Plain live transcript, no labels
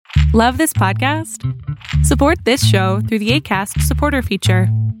Love this podcast? Support this show through the Acast supporter feature.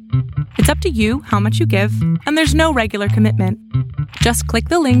 It's up to you how much you give, and there's no regular commitment. Just click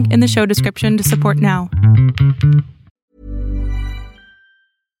the link in the show description to support now.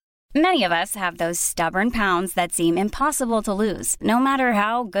 Many of us have those stubborn pounds that seem impossible to lose, no matter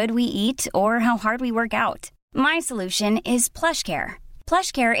how good we eat or how hard we work out. My solution is PlushCare.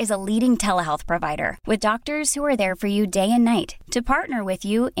 PlushCare is a leading telehealth provider with doctors who are there for you day and night to partner with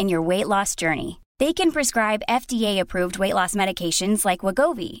you in your weight loss journey. They can prescribe FDA-approved weight loss medications like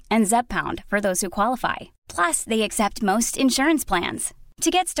Wegovy and Zepbound for those who qualify. Plus, they accept most insurance plans.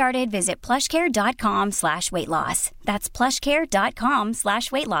 To get started, visit plushcare.com/weightloss. That's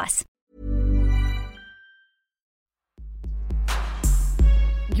plushcare.com/weightloss.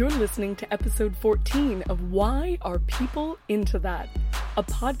 You're listening to episode 14 of Why Are People Into That? A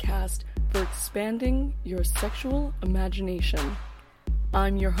podcast for expanding your sexual imagination.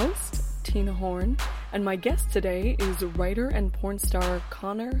 I'm your host, Tina Horn, and my guest today is writer and porn star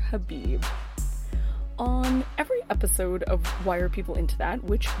Connor Habib. On every episode of Why Are People Into That,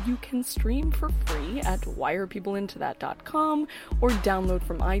 which you can stream for free at whyarepeopleintoThat.com or download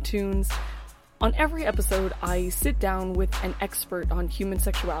from iTunes, on every episode, I sit down with an expert on human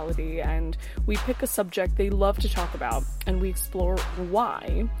sexuality and we pick a subject they love to talk about and we explore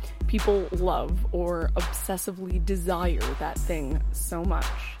why people love or obsessively desire that thing so much.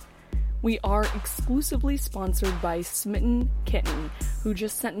 We are exclusively sponsored by Smitten Kitten, who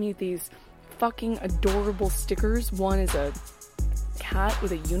just sent me these fucking adorable stickers. One is a cat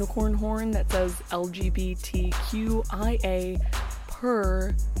with a unicorn horn that says LGBTQIA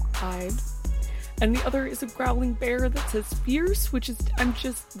per eyed. And the other is a growling bear that says fierce, which is,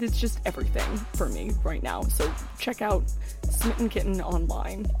 it's just everything for me right now. So check out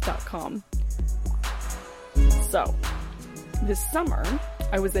smittenkittenonline.com. So, this summer,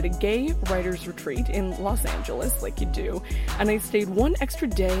 I was at a gay writers retreat in Los Angeles, like you do, and I stayed one extra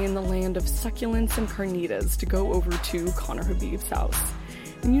day in the land of succulents and carnitas to go over to Connor Habib's house.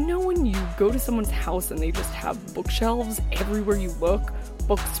 And you know when you go to someone's house and they just have bookshelves everywhere you look,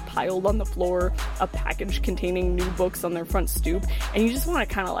 books piled on the floor, a package containing new books on their front stoop, and you just want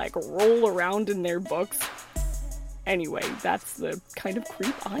to kind of like roll around in their books? Anyway, that's the kind of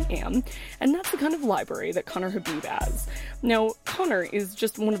creep I am, and that's the kind of library that Connor Habib has. Now, Connor is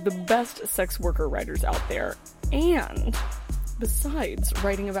just one of the best sex worker writers out there, and besides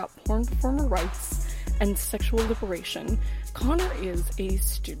writing about porn performer rights and sexual liberation, Connor is a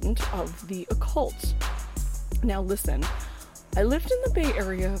student of the occult. Now listen, I lived in the Bay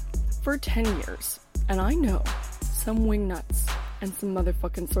Area for 10 years, and I know some wingnuts and some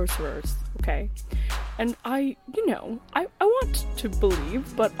motherfucking sorcerers, okay? And I want to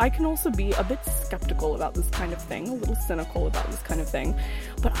believe, but I can also be a bit skeptical about this kind of thing, a little cynical about this kind of thing.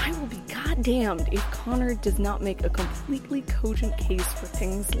 But I will be goddamned if Connor does not make a completely cogent case for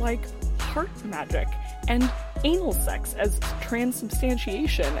things like heart magic and anal sex as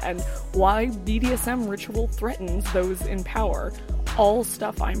transubstantiation and why BDSM ritual threatens those in power. All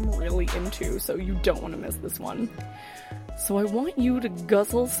stuff I'm really into, so you don't want to miss this one. So I want you to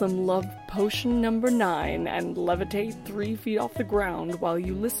guzzle some love potion number 9 and levitate 3 feet off the ground while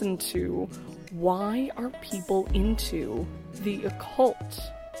you listen to Why Are People Into the Occult?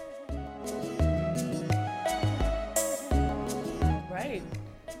 Right,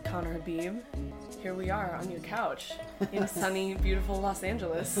 Connor Habib, here we are on your couch in sunny, beautiful Los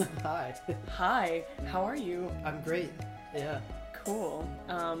Angeles. Hi. Hi, how are you? I'm great. Yeah. Cool.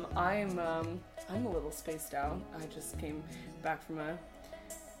 I'm a little spaced out. I just came back from a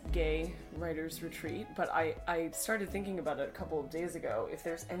gay writers retreat, but I started thinking about it a couple of days ago. If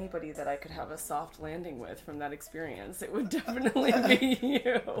there's anybody that I could have a soft landing with from that experience, it would definitely be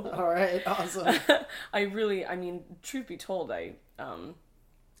you. All right, awesome. I mean, truth be told, I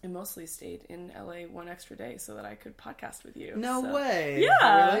mostly stayed in LA one extra day so that I could podcast with you. No way.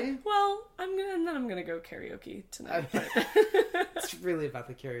 Yeah. Really? Well, I'm gonna go karaoke tonight. It's really about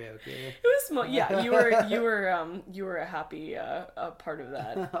the karaoke. It was you were a happy part of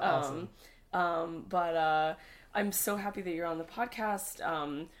that. Awesome. But I'm so happy that you're on the podcast.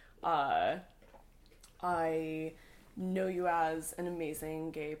 I know you as an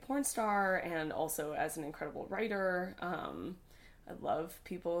amazing gay porn star and also as an incredible writer. I love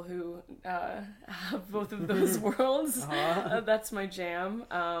people who have both of those worlds. That's my jam.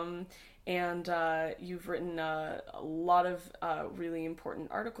 And you've written a lot of really important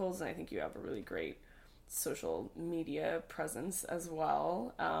articles, and I think you have a really great social media presence as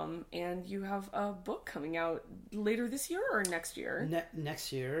well. And you have a book coming out later this year or next year?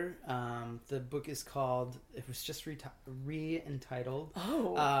 Next year. The book is called, it was just re-entitled,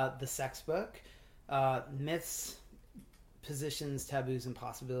 The Sex Book, Myths, Positions, Taboos, and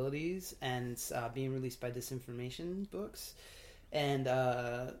Possibilities, and being released by Disinformation Books. And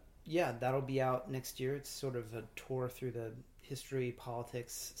that'll be out next year. It's sort of a tour through the history,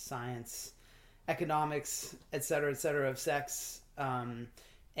 politics, science, economics, et cetera, of sex,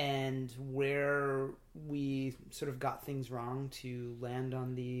 and where we sort of got things wrong to land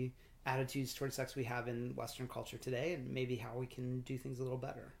on the attitudes towards sex we have in Western culture today, and maybe how we can do things a little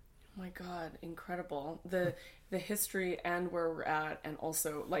better. Oh my God, incredible. The history and where we're at, and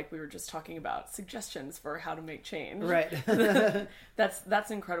also, like we were just talking about, suggestions for how to make change. Right.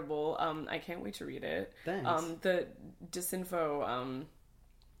 That's incredible. I can't wait to read it. Thanks. The Disinfo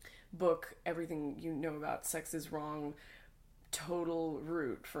book, Everything You Know About Sex is Wrong, total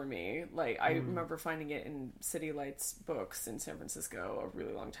root for me. Like, I remember finding it in City Lights Books in San Francisco a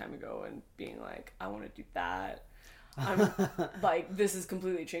really long time ago and being like, I want to do that. I'm like, this is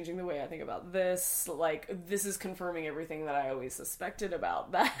completely changing the way I think about this. Like, this is confirming everything that I always suspected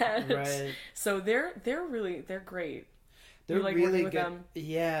about that. Right. So they're great. They're like really with good. Them?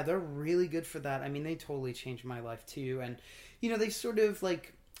 Yeah, they're really good for that. I mean, they totally changed my life too. And, they sort of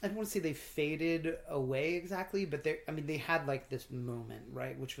like, I don't want to say they faded away exactly, but they had like this moment,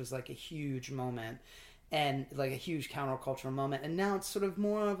 right? Which was like a huge moment. And like a huge countercultural moment, and now it's sort of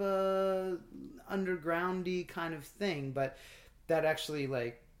more of a undergroundy kind of thing. But that actually,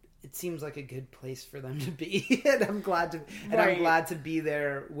 like, it seems like a good place for them to be, and I'm glad to be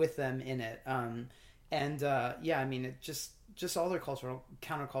there with them in it. I mean, it just all their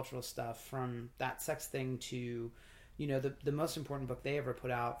countercultural stuff, from that sex thing to, the most important book they ever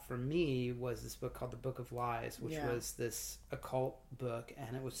put out for me was this book called The Book of Lies, which was this occult book,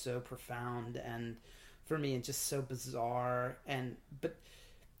 and it was so profound and, for me, it's just so bizarre. But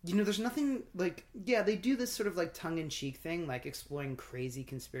there's nothing like, they do this sort of like tongue-in-cheek thing, like exploring crazy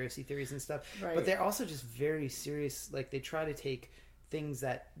conspiracy theories and stuff, right. But they're also just very serious. Like, they try to take things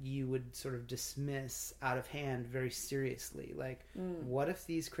that you would sort of dismiss out of hand very seriously. Like, what if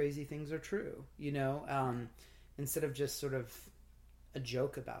these crazy things are true? Instead of just sort of a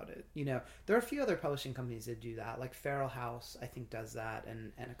joke about it. There are a few other publishing companies that do that, like Feral House, I think, does that,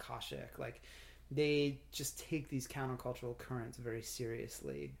 and Akashic. Like, they just take these countercultural currents very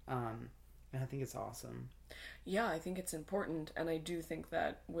seriously. And I think it's awesome. Yeah, I think it's important. And I do think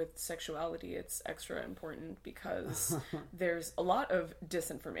that with sexuality, it's extra important because there's a lot of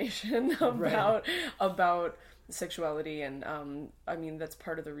disinformation about sexuality. And I mean, that's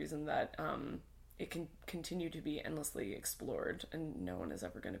part of the reason that it can continue to be endlessly explored. And no one is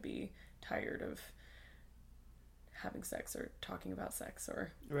ever going to be tired of having sex or talking about sex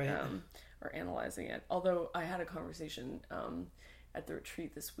or analyzing it. Although I had a conversation at the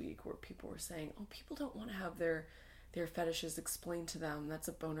retreat this week where people were saying, people don't want to have their fetishes explained to them. That's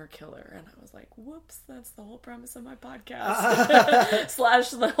a boner killer. And I was like, whoops, that's the whole premise of my podcast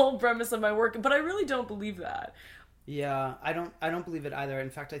 / the whole premise of my work. But I really don't believe that. Yeah, I don't believe it either.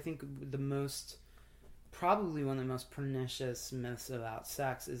 In fact, I think probably one of the most pernicious myths about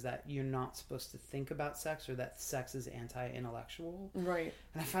sex is that you're not supposed to think about sex, or that sex is anti-intellectual. Right.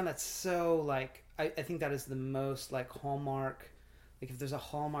 And I find that so, like, I think that is the most, like, hallmark, like, if there's a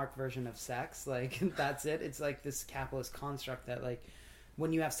hallmark version of sex, like, that's it. It's like this capitalist construct that, like,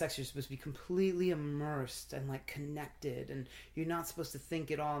 when you have sex, you're supposed to be completely immersed and, like, connected, and you're not supposed to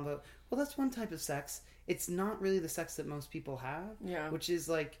think at all. But, well, that's one type of sex. It's not really the sex that most people have. Yeah. Which is,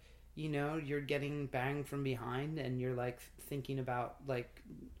 like, you're getting banged from behind, and you're, like, thinking about, like,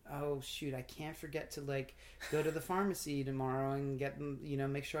 oh, shoot, I can't forget to, like, go to the pharmacy tomorrow and get,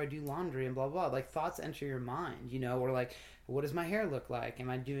 make sure I do laundry and blah, blah. Like, thoughts enter your mind, or, like, what does my hair look like? Am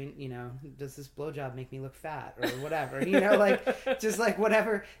I doing, does this blowjob make me look fat or whatever? Like, just, like,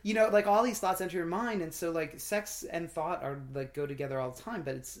 whatever, like, all these thoughts enter your mind. And so, like, sex and thought are, like, go together all the time.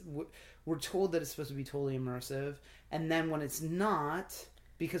 But we're told that it's supposed to be totally immersive. And then when it's not,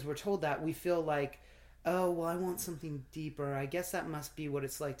 because we're told that, we feel like, oh, well, I want something deeper. I guess that must be what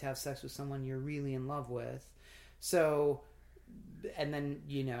it's like to have sex with someone you're really in love with. So, and then,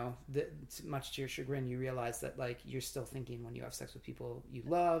 much to your chagrin, you realize that, like, you're still thinking when you have sex with people you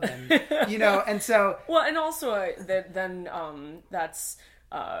love, and, and so... Well, and also, that's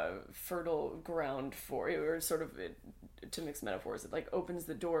fertile ground for, or sort of, to mix metaphors, it like opens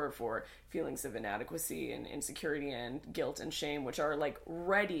the door for feelings of inadequacy and insecurity and guilt and shame, which are like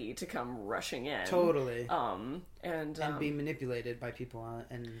ready to come rushing in. Totally. And be manipulated by people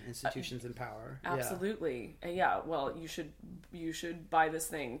and institutions in power. Absolutely. Yeah. Well, you should buy this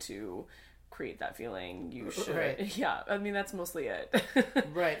thing to create that feeling. You should. Right. Yeah. I mean, that's mostly it.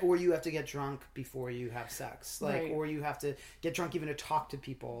 Right. Or you have to get drunk before you have sex. Like, Right. Or you have to get drunk even to talk to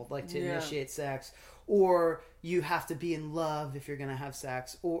people, like to initiate sex. Or you have to be in love if you're going to have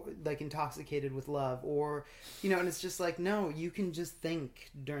sex, or like intoxicated with love, or, and it's just like, no, you can just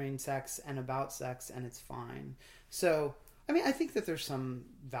think during sex and about sex and it's fine. So, I mean, I think that there's some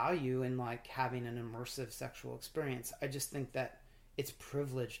value in like having an immersive sexual experience. I just think that it's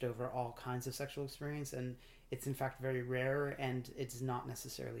privileged over all kinds of sexual experience, and it's in fact very rare, and it's not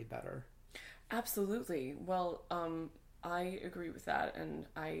necessarily better. Absolutely. Well, I agree with that, and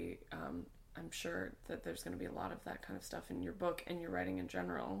I'm sure that there's going to be a lot of that kind of stuff in your book and your writing in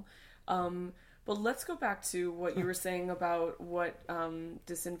general. But let's go back to what you were saying about what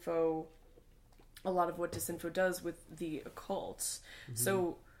disinfo, a lot of what disinfo does with the occult. Mm-hmm.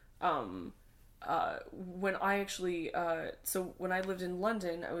 So, when I actually, when I lived in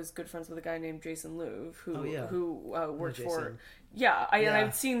London, I was good friends with a guy named Jason Louv, who worked for, and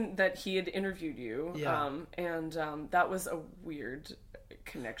I'd seen that he had interviewed you, and that was a weird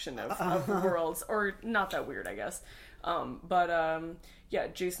connection of worlds, or not that weird, I guess.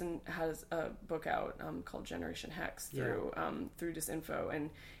 Jason has a book out called Generation Hex through Disinfo,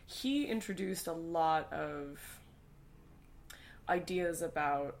 and he introduced a lot of ideas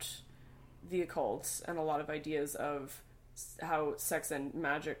about the occult and a lot of ideas of how sex and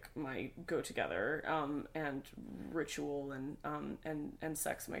magic might go together, and ritual and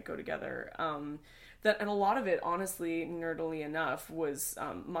sex might go together. And a lot of it, honestly, nerdily enough, was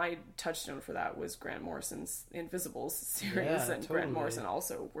my touchstone for that was Grant Morrison's Invisibles series, and totally. Grant Morrison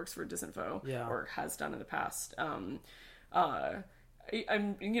also works for Disinfo, or has done in the past. I'm,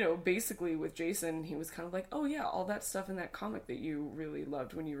 basically with Jason, he was kind of like, oh yeah, all that stuff in that comic that you really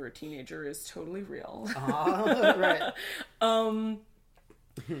loved when you were a teenager is totally real. Right.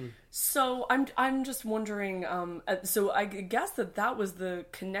 So I'm just wondering, so I guess that was the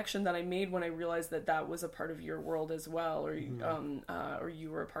connection that I made when I realized that was a part of your world as well, or or you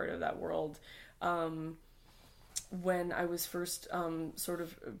were a part of that world. When I was first sort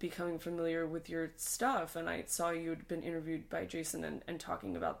of becoming familiar with your stuff, and I saw you'd been interviewed by Jason and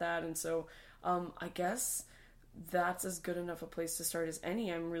talking about that, and so I guess that's as good enough a place to start as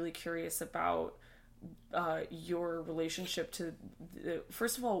any. I'm really curious about your relationship to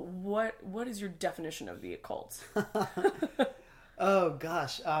first of all, what is your definition of the occult? Oh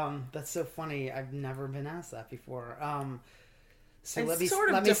gosh, that's so funny. I've never been asked that before. So let me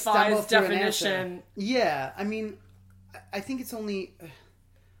defies definition. Yeah, I mean, I think it's only.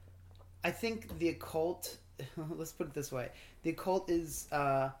 I think the occult. Let's put it this way: the occult is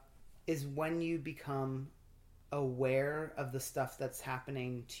when you become aware of the stuff that's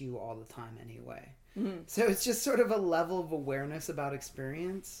happening to you all the time anyway. Mm-hmm. So it's just sort of a level of awareness about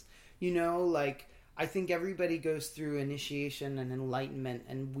experience. Like I think everybody goes through initiation and enlightenment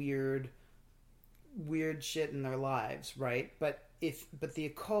and weird shit in their lives, right? But the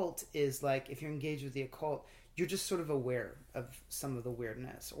occult is like, if you're engaged with the occult, you're just sort of aware of some of the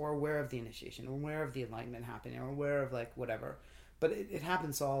weirdness, or aware of the initiation, or aware of the enlightenment happening, or aware of like whatever. But it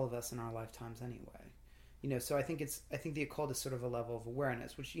happens to all of us in our lifetimes anyway. So I think the occult is sort of a level of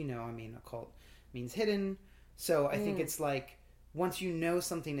awareness, which, occult means hidden. So I think it's like, once you know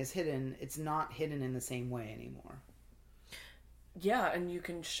something is hidden, it's not hidden in the same way anymore. Yeah, and you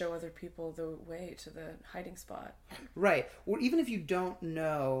can show other people the way to the hiding spot. Right. Or even if you don't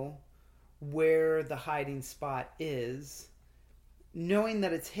know where the hiding spot is, knowing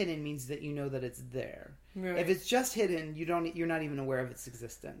that it's hidden means that you know that it's there. Right. If it's just hidden, you're not even aware of its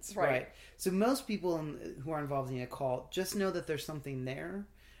existence. Right. So most people who are involved in the occult just know that there's something there.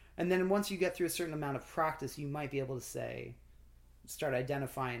 And then once you get through a certain amount of practice, you might be able to start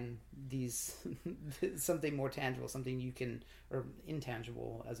identifying these something more tangible, something you can, or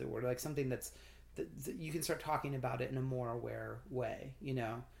intangible as it were, like something that you can start talking about it in a more aware way,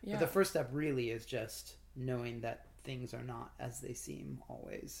 Yeah. But the first step really is just knowing that things are not as they seem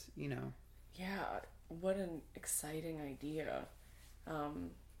always, Yeah, what an exciting idea.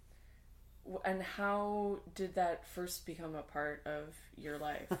 And how did that first become a part of your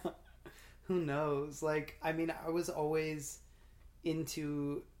life? Who knows? Like, I mean, I was always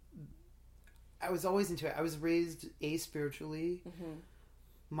into it. I was raised aspiritually.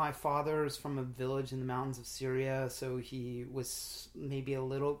 Mm-hmm. my father is from a village in the mountains of Syria, so he was maybe a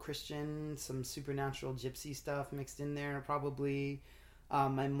little Christian, some supernatural gypsy stuff mixed in there, probably.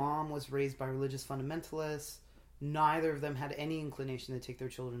 My mom was raised by religious fundamentalists. Neither of them had any inclination to take their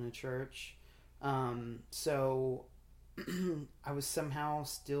children to church. So I was somehow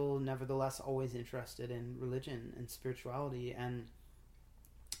still, nevertheless, always interested in religion and spirituality and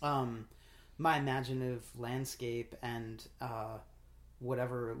my imaginative landscape and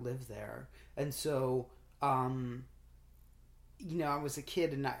whatever lived there. And so, you know, I was a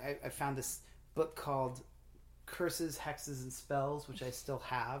kid and I found this book called Curses, Hexes, and Spells, which I still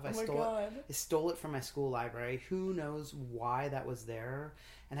have. I stole it from my school library. Who knows why that was there?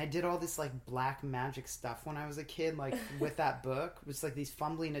 And I did all this like black magic stuff when I was a kid, like with that book. It was like these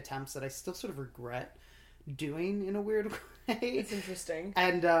fumbling attempts that I still sort of regret doing in a weird way. It's interesting.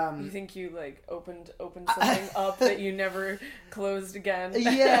 And you think you like opened something up that you never closed again?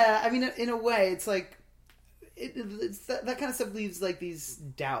 Yeah, I mean, in a way, it's like it's that kind of stuff leaves like these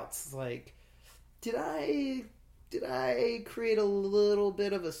doubts, like did I create a little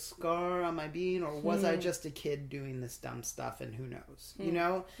bit of a scar on my being, or was I just a kid doing this dumb stuff and who knows? You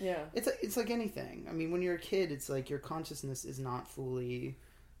know? Yeah. It's like anything. I mean, when you're a kid, it's like your consciousness is not fully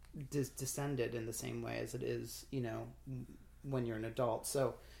descended in the same way as it is, you know, when you're an adult.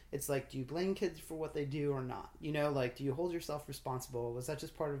 So it's like, do you blame kids for what they do or not? You know, like, do you hold yourself responsible? Was that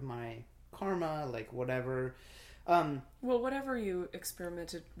just part of my karma? Like, whatever. Well, whatever you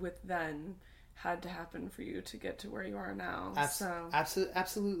experimented with then had to happen for you to get to where you are now.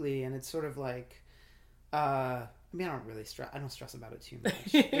 Absolutely. And it's sort of like, I mean, I don't stress about it too much.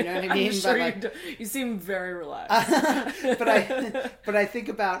 You know what I mean? I'm sure but like, you seem very relaxed. but I think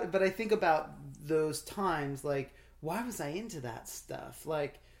about those times, like, why was I into that stuff?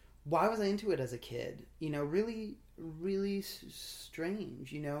 Like, why was I into it as a kid? You know, really, really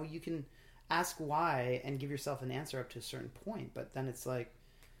strange. You know, you can ask why and give yourself an answer up to a certain point, but then it's like,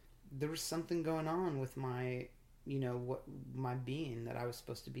 there was something going on with my, you know, what my being that I was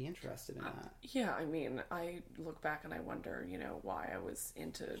supposed to be interested in that. Yeah, I mean, I look back and I wonder, you know, why I was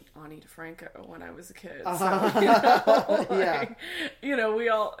into Ani DeFranco when I was a kid. So, you know, like, yeah, you know, we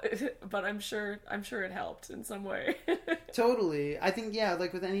all, but I'm sure it helped in some way. Totally. I think, yeah,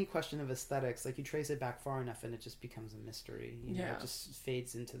 like with any question of aesthetics, like you trace it back far enough and it just becomes a mystery. You know, it just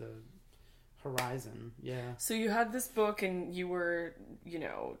fades into the horizon. Yeah. So you had this book and you were, you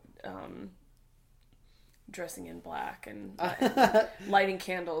know, dressing in black and lighting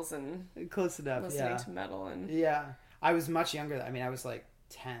candles and close enough, listening to metal and I was much younger. I mean, I was like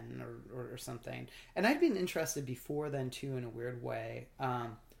 10 or something, and I'd been interested before then too, in a weird way.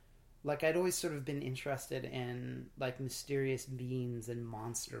 Like I'd always sort of been interested in like mysterious beings and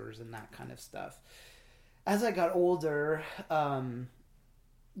monsters and that kind of stuff. As I got older,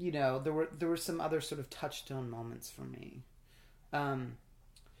 you know, there were some other sort of touchstone moments for me.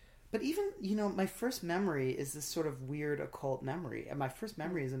 But even, you know, my first memory is this sort of weird occult memory. And my first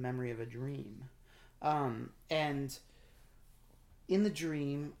memory is a memory of a dream. And in the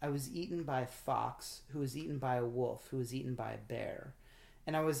dream, I was eaten by a fox, who was eaten by a wolf, who was eaten by a bear.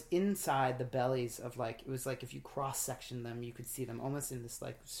 And I was inside the bellies of like, it was like if you cross-section them, you could see them almost in this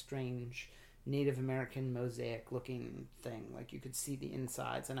like strange Native American mosaic looking thing. Like you could see the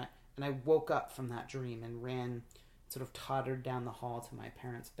insides. And I woke up from that dream and ran, sort of tottered down the hall to my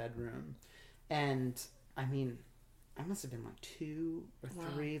parents' bedroom. And I mean, I must have been like 2 or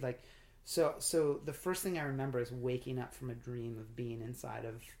 3. Wow. Like, so the first thing I remember is waking up from a dream of being inside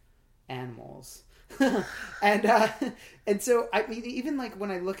of animals. and so, I mean, even like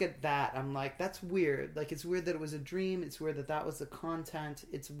when I look at that, I'm like, that's weird. Like, it's weird that it was a dream. It's weird that that was the content.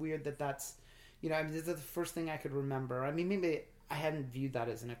 It's weird that that's, you know, I mean, this is the first thing I could remember. I mean, maybe I hadn't viewed that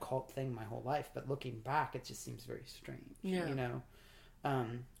as an occult thing my whole life, but looking back, it just seems very strange. Yeah. You know,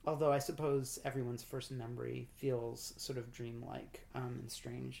 although I suppose everyone's first memory feels sort of dreamlike and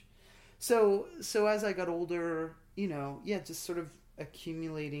strange. So as I got older, you know, just sort of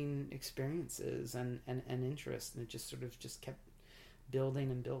accumulating experiences and interest, and it just sort of just kept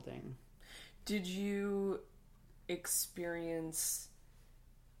building and building. Did you experience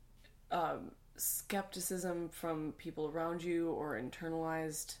skepticism from people around you, or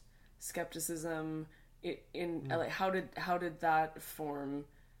internalized skepticism like how did that form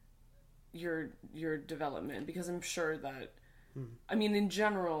your development? Because I'm sure that I mean, in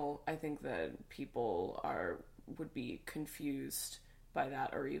general, I think that people would be confused by that,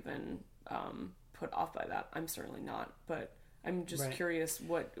 or even put off by that. I'm certainly not, but I'm just curious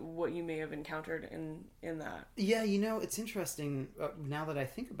what you may have encountered in that. Yeah, you know, it's interesting now that I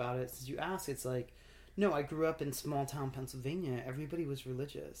think about it. As you ask, it's like No, I grew up in small town Pennsylvania. Everybody was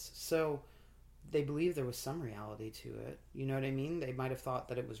religious. So they believed there was some reality to it. You know what I mean? They might have thought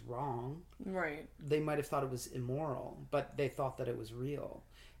that it was wrong. Right. They might have thought it was immoral, but they thought that it was real.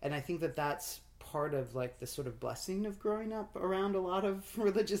 And I think that that's part of like the sort of blessing of growing up around a lot of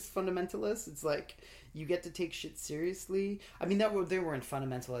religious fundamentalists. It's like you get to take shit seriously. I mean, they weren't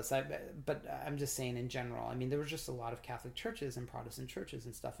fundamentalists, but I'm just saying in general. I mean, there was just a lot of Catholic churches and Protestant churches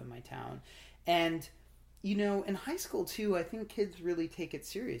and stuff in my town. And you know, in high school too, I think kids really take it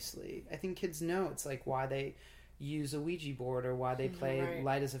seriously. I think kids know it's like why they use a Ouija board, or why they play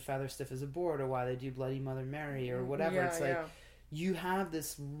light as a feather, stiff as a board, or why they do Bloody Mother Mary, or whatever. Yeah, it's like you have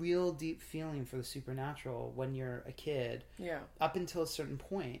this real deep feeling for the supernatural when you're a kid, up until a certain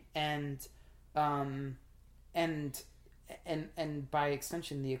point, and by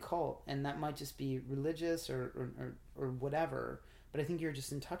extension the occult, and that might just be religious or whatever. But I think you're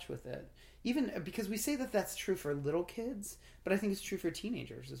just in touch with it. Even because we say that that's true for little kids, but I think it's true for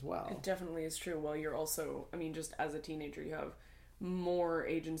teenagers as well. It definitely is true. Well, you're also, I mean, just as a teenager, you have more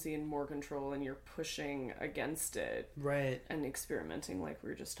agency and more control, and you're pushing against it. Right. And experimenting like we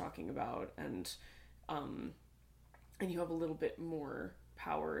were just talking about. And you have a little bit more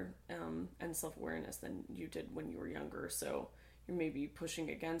power and self-awareness than you did when you were younger. So you're maybe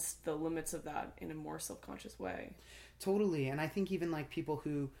pushing against the limits of that in a more self-conscious way. Totally. And I think even like people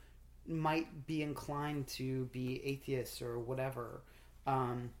who might be inclined to be atheists or whatever,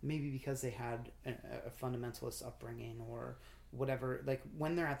 maybe because they had a fundamentalist upbringing or whatever, like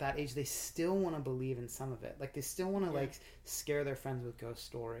when they're at that age, they still want to believe in some of it. Like they still want to like scare their friends with ghost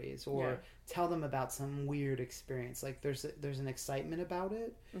stories or tell them about some weird experience. Like there's an excitement about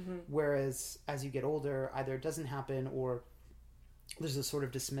it. Mm-hmm. Whereas as you get older, either it doesn't happen or there's a sort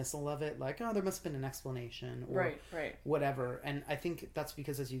of dismissal of it, like, oh, there must have been an explanation or whatever. And I think that's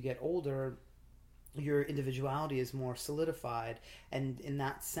because as you get older, your individuality is more solidified. And in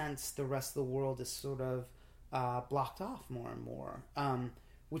that sense, the rest of the world is sort of blocked off more and more,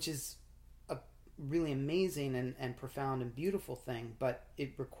 which is a really amazing and profound and beautiful thing. But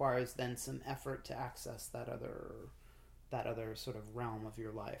it requires then some effort to access that other sort of realm of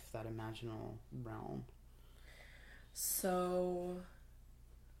your life, that imaginal realm. So,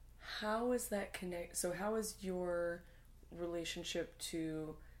 how is that So, how is your relationship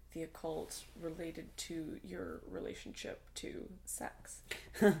to the occult related to your relationship to sex?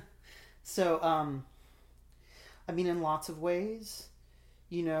 So, I mean, in lots of ways,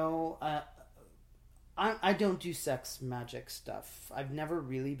 you know, I don't do sex magic stuff. I've never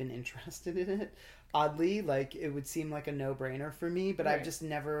really been interested in it. Oddly, like, it would seem like a no-brainer for me, but I've just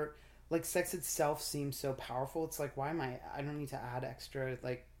never... Like, sex itself seems so powerful. It's like, why am I don't need to add extra,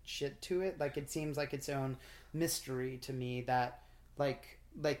 like, shit to it. Like, it seems like its own mystery to me that, like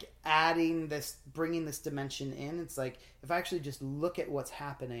adding this, bringing this dimension in, it's like, if I actually just look at what's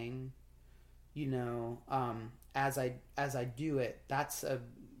happening, you know, as I do it, that's a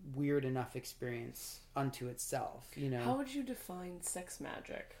weird enough experience unto itself, you know? How would you define sex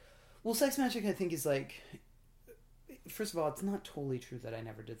magic? Well, sex magic, I think, is like... First of all, it's not totally true that I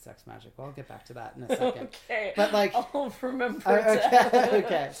never did sex magic. Well, I'll get back to that in a second. Okay. But like, I'll remember that.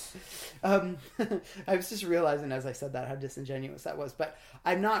 Okay. I was just realizing as I said that how disingenuous that was. But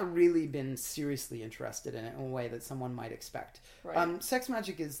I've not really been seriously interested in it in a way that someone might expect. Right. Sex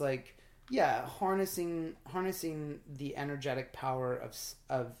magic is like, harnessing the energetic power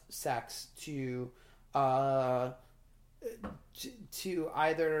of sex to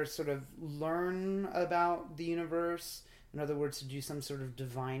either sort of learn about the universe, in other words, to do some sort of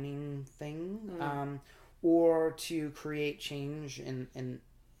divining thing, or to create change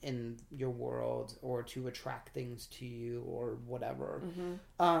in your world, or to attract things to you, or whatever.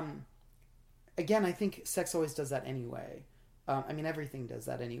 Mm-hmm. Again, I think sex always does that anyway. I mean, everything does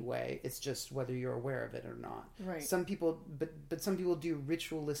that anyway. It's just whether you're aware of it or not. Right. Some people, but some people do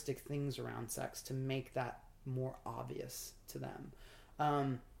ritualistic things around sex to make that more obvious to them.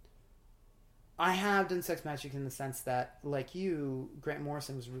 I have done sex magic in the sense that, like you, Grant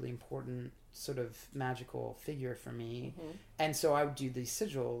Morrison was a really important sort of magical figure for me. Mm-hmm. And so I would do these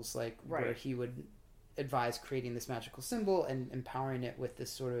sigils, like, where he would advise creating this magical symbol and empowering it with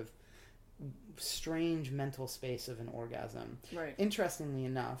this sort of strange mental space of an orgasm. Right. Interestingly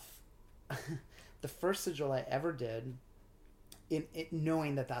enough, the first sigil I ever did,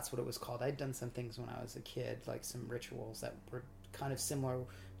 knowing that that's what it was called. I'd done some things when I was a kid, like some rituals that were kind of similar,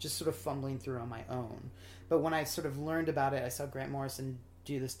 just sort of fumbling through on my own. But when I sort of learned about it, I saw Grant Morrison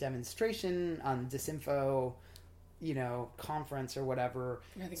do this demonstration on Disinfo, you know, conference or whatever.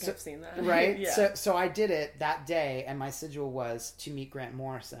 I think I've seen that. Right? Yeah. So I did it that day, and my sigil was to meet Grant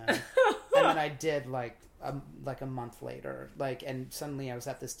Morrison. and then I did like a month later, like, and suddenly I was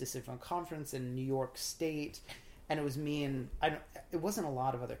at this Decision conference in New York State, and it was me and it wasn't a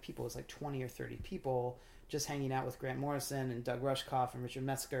lot of other people. It was like 20 or 30 people just hanging out with Grant Morrison and Doug Rushkoff and Richard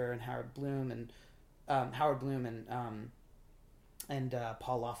Metzger and Howard Bloom and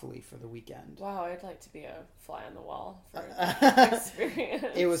Paul Lawfully for the weekend. Wow, I'd like to be a fly on the wall for that experience.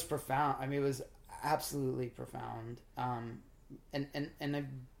 It was profound. I mean, it was absolutely profound. And I,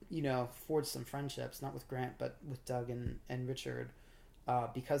 forged some friendships, not with Grant, but with Doug and Richard,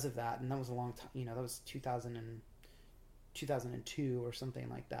 because of that. And that was a long time. That was 2002 or something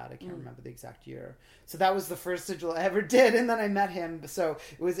like that. I can't remember the exact year. So that was the first sigil I ever did, and then I met him. So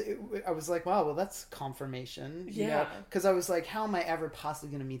I was like, wow, well, that's confirmation. Because I was like, how am I ever possibly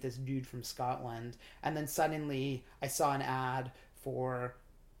going to meet this dude from Scotland? And then suddenly I saw an ad for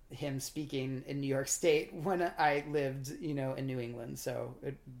him speaking in New York State when I lived, in New England. So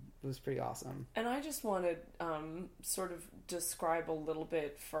it was pretty awesome. And I just want to sort of describe a little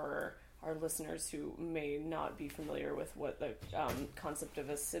bit for our listeners who may not be familiar with what the concept of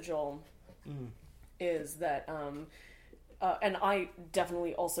a sigil is, that and I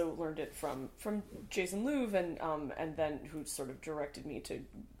definitely also learned it from Jason Louv and then who sort of directed me to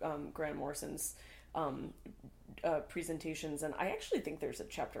Grant Morrison's presentations, and I actually think there's a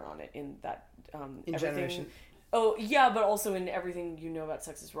chapter on it in that in everything. Generation. Oh yeah, but also in Everything You Know About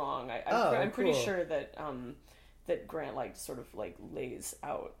Sex Is Wrong. I'm pretty sure that that Grant sort of lays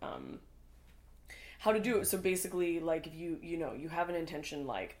out how to do it. So basically, if you have an intention,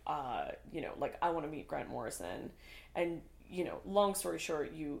 I want to meet Grant Morrison, and long story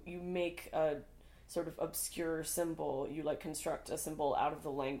short, you make a sort of obscure symbol, you construct a symbol out of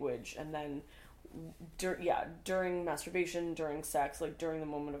the language, and then during masturbation, during sex, during the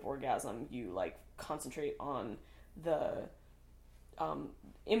moment of orgasm, you concentrate on the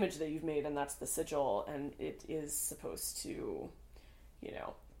image that you've made, and that's the sigil, and it is supposed to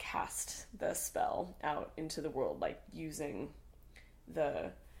cast the spell out into the world, using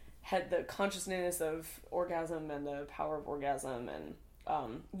the consciousness of orgasm and the power of orgasm, and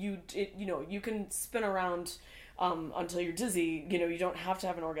you can spin around until you're dizzy. You don't have to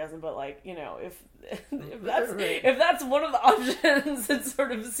have an orgasm, but if that's one of the options, it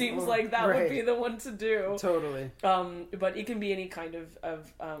sort of seems like that would be the one to do. Totally. But it can be any kind of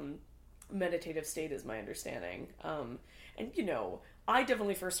meditative state, is my understanding. And I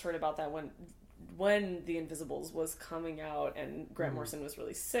definitely first heard about that when The Invisibles was coming out, and Grant Morrison was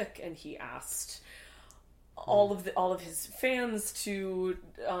really sick, and he asked all of his fans to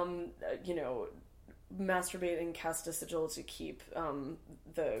masturbate and cast a sigil to keep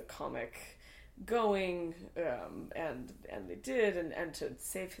the comic going, and they did, and to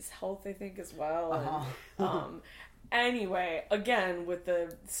save his health, I think, as well. And, anyway, again, with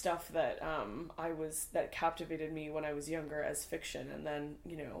the stuff that that captivated me when I was younger as fiction, and then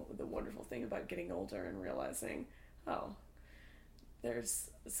the wonderful thing about getting older and realizing, there's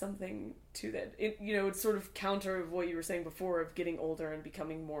something to that. It's sort of counter of what you were saying before of getting older and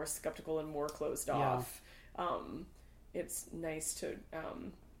becoming more skeptical and more closed off. It's nice to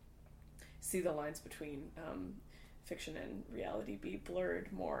see the lines between fiction and reality be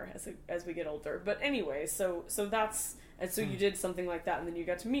blurred more as we get older. But anyway, so you did something like that, and then you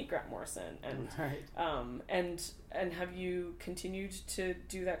got to meet Grant Morrison, and and have you continued to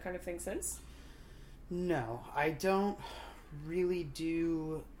do that kind of thing since? No, I don't really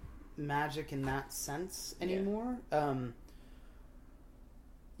do magic in that sense anymore. I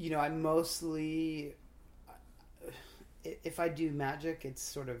mostly, if I do magic, it's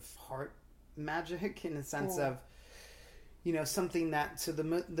sort of heart magic in the sense of something that, so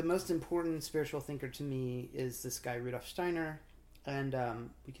the most important spiritual thinker to me is this guy Rudolf Steiner, and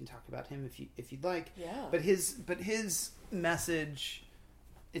we can talk about him if you'd like. Yeah. But his message,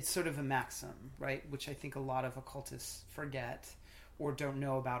 it's sort of a maxim, right? Which I think a lot of occultists forget or don't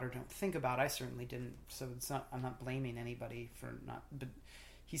know about or don't think about. I certainly didn't, so I'm not blaming anybody for not. But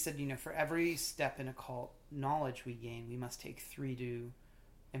he said, for every step in occult knowledge we gain, we must take 3 to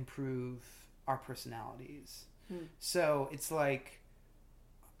improve our personalities. So it's I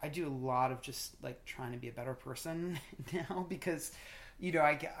do a lot of just trying to be a better person now, because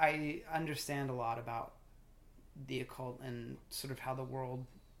I understand a lot about the occult and sort of how the world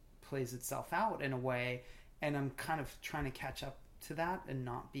plays itself out in a way, and I'm kind of trying to catch up to that and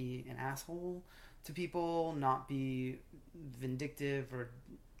not be an asshole to people, not be vindictive or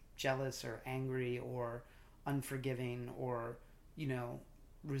jealous or angry or unforgiving or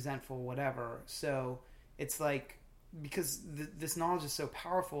resentful, whatever. So it's because this knowledge is so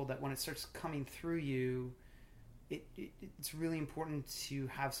powerful that when it starts coming through you, it's really important to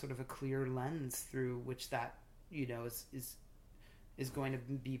have sort of a clear lens through which that, you know, is going to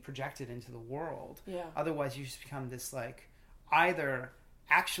be projected into the world. Yeah. Otherwise, you just become this, like, either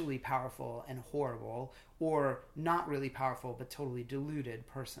actually powerful and horrible, or not really powerful but totally deluded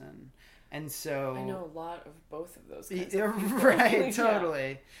person. And so I know a lot of both of those kinds of people. Right, totally.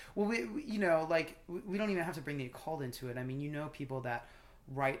 Yeah. Well, we you know, like, we don't even have to bring the occult into it. I mean, you know, people that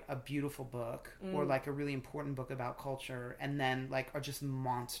write a beautiful book or like a really important book about culture and then like are just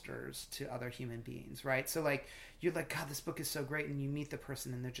monsters to other human beings, right? So like you're like, God, this book is so great, and you meet the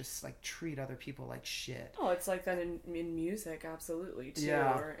person and they're just like treat other people like shit. Oh, it's like that in music, absolutely, too,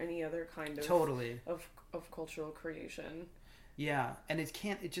 or any other kind of of cultural creation. Yeah, and it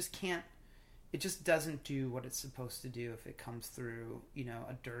just doesn't do what it's supposed to do if it comes through, you know,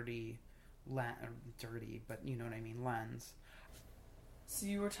 a dirty, but you know what I mean, lens. So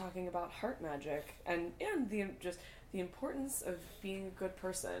you were talking about heart magic and the importance of being a good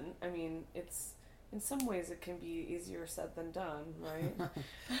person. I mean, it's in some ways it can be easier said than done, right?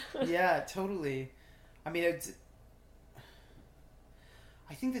 Yeah, totally. I mean,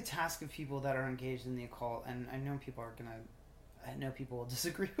 I think the task of people that are engaged in the occult, and I know people will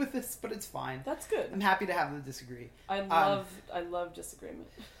disagree with this, but it's fine. That's good. I'm happy to have them disagree. I love disagreement.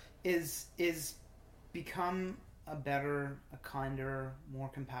 Is become a better, a kinder, more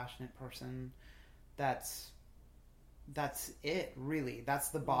compassionate person. That's it, really. That's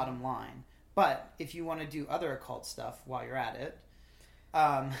the bottom line. But if you want to do other occult stuff while you're at it,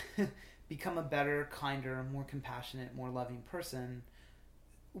 become a better, kinder, more compassionate, more loving person,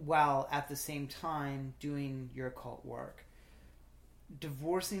 while at the same time doing your occult work.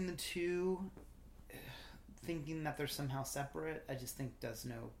 Divorcing the two, thinking that they're somehow separate, I just think does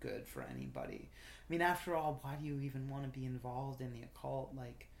no good for anybody. I mean, after all, why do you even want to be involved in the occult?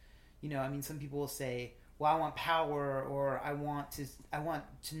 Like, you know, I mean, some people will say, well, I want power, or I want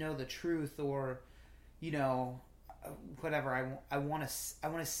to know the truth, or, you know, whatever. I want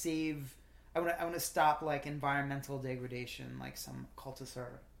to save. I want to stop like environmental degradation, like some cultists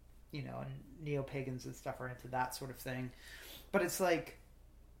are, you know, and neo-pagans and stuff are into that sort of thing. But it's like,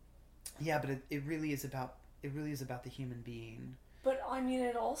 yeah, but it really is about the human being. But I mean,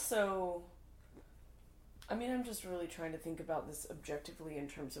 it also, I mean, I'm just really trying to think about this objectively in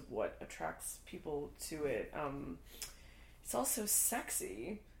terms of what attracts people to it. It's also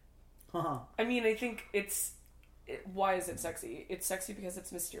sexy. Huh. I mean, I think why is it sexy? It's sexy because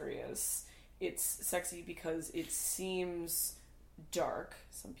it's mysterious. It's sexy because it seems dark.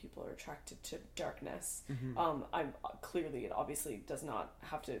 Some people are attracted to darkness. Mm-hmm. It obviously does not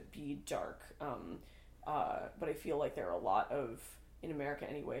have to be dark. But I feel like there are a lot of, in America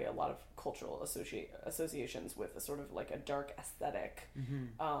anyway, a lot of cultural associations with a sort of like a dark aesthetic.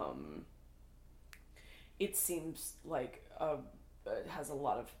 Mm-hmm. It seems like it has a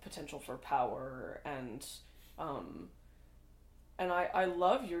lot of potential for power, and I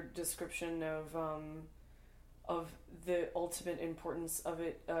love your description of the ultimate importance of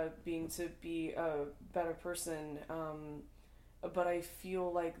it being to be a better person. But I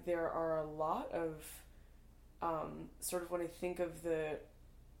feel like there are a lot of sort of, when I think of the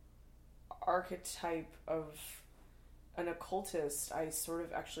archetype of an occultist, I sort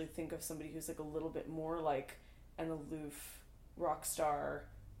of actually think of somebody who's like a little bit more like an aloof rock star,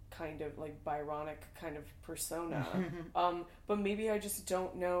 kind of like Byronic kind of persona. But maybe I just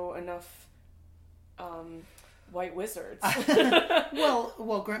don't know enough white wizards.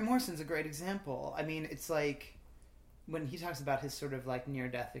 well, Grant Morrison's a great example. I mean, it's like when he talks about his sort of like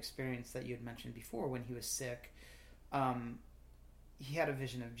near-death experience that you had mentioned before, when he was sick, he had a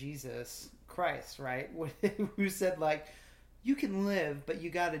vision of Jesus Christ, right? Who said like, you can live, but you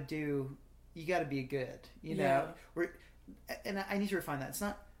got to be good, you know? Yeah. And I need to refine that. It's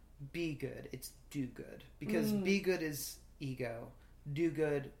not be good, it's do good. Because be good is ego. Do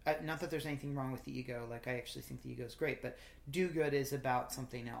good, not that there's anything wrong with the ego, like I actually think the ego is great, but do good is about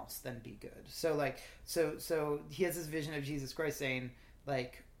something else than be good. So like, so he has this vision of Jesus Christ saying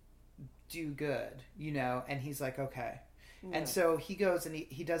like, do good, you know, and he's like, okay. Yeah. And so he goes and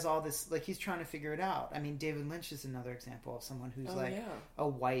he does all this, like he's trying to figure it out. I mean, David Lynch is another example of someone who's a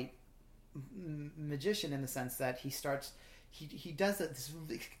white magician, in the sense that he does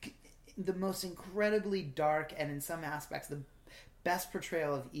the most incredibly dark, and in some aspects the best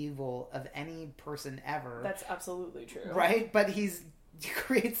portrayal of evil of any person ever. That's absolutely true. Right? But he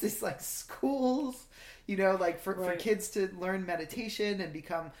creates this like schools, you know, like for kids to learn meditation and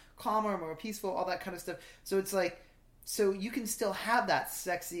become calmer, more peaceful, all that kind of stuff. So it's like, so you can still have that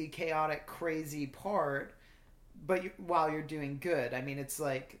sexy, chaotic, crazy part, but while you're doing good. I mean, it's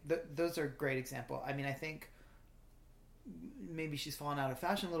like those are a great example. I mean, I think maybe she's fallen out of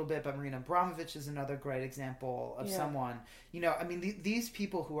fashion a little bit, but Marina Abramovich is another great example of someone, I mean, these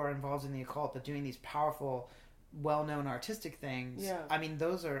people who are involved in the occult but doing these powerful, well-known artistic things, I mean,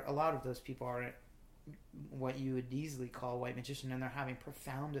 a lot of those people are what you would easily call white magician, and they're having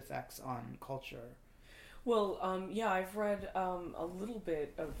profound effects on culture. Well, I've read a little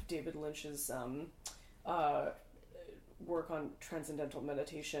bit of David Lynch's work on transcendental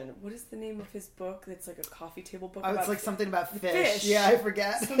meditation. What is the name of his book? It's like a coffee table book. Oh, it's like something about fish. Yeah, I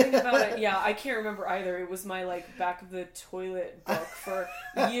forget. Something about it. Yeah, I can't remember either. It was my like back of the toilet book for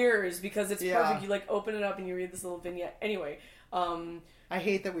years because it's perfect. You like open it up and you read this little vignette. Anyway, I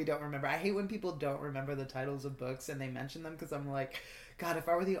hate that we don't remember. I hate when people don't remember the titles of books and they mention them because I'm like, God, if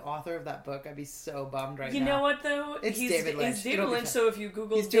I were the author of that book, I'd be so bummed right now. You know what, though? It's David Lynch. It's David Lynch, so if you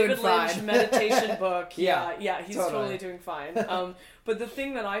Google David Lynch meditation book, he's totally doing fine. But the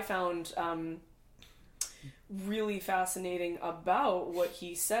thing that I found really fascinating about what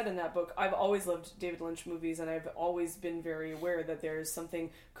he said in that book, I've always loved David Lynch movies, and I've always been very aware that there is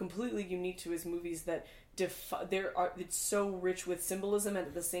something completely unique to his movies that it's so rich with symbolism, and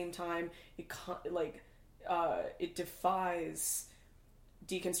at the same time, it defies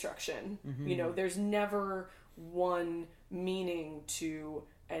deconstruction. Mm-hmm. There's never one meaning to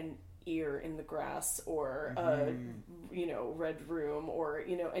an ear in the grass or a red room or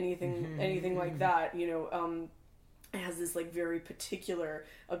anything like that. It has this like very particular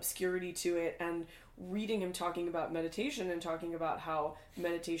obscurity to it, and reading him talking about meditation and talking about how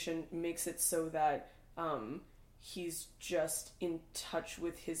meditation makes it so that he's just in touch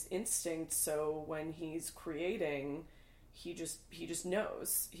with his instincts, so when he's creating, he just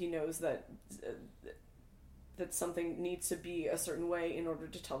knows. He knows that something needs to be a certain way in order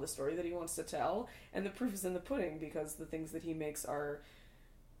to tell the story that he wants to tell, and the proof is in the pudding, because the things that he makes are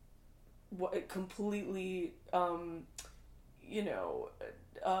completely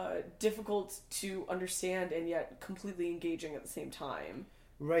difficult to understand and yet completely engaging at the same time.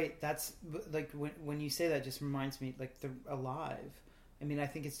 Right. That's like when you say that, just reminds me like they're alive. I mean, I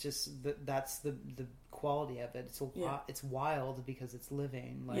think it's just that's the quality of it. It's wild because it's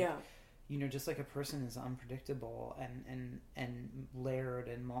living. Like, just like a person is unpredictable and layered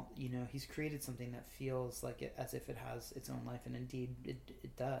and he's created something that feels like it as if it has its own life, and indeed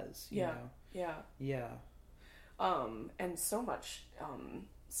it does. You know? And so much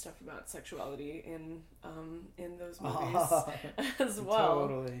stuff about sexuality in those movies as well.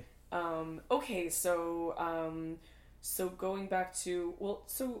 Totally. Okay, so going back to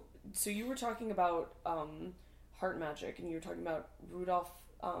so you were talking about heart magic, and you were talking about Rudolf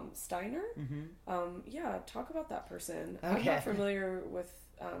Steiner. Mm-hmm. Talk about that person. Okay. I'm not familiar with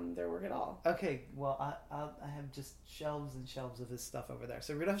their work at all. Okay, well I have just shelves and shelves of his stuff over there.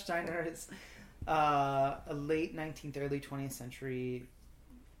 So Rudolf Steiner is a late 19th, early 20th century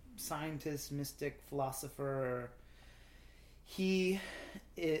scientist, mystic, philosopher. He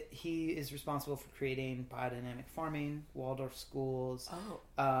is responsible for creating biodynamic farming, Waldorf schools,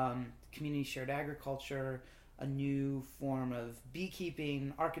 community shared agriculture, a new form of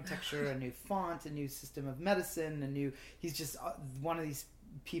beekeeping, architecture, a new font, a new system of medicine, he's just one of these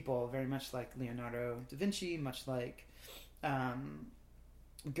people, very much like Leonardo da Vinci, much like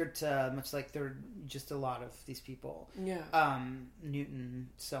Goethe, much like there are just a lot of these people. Newton,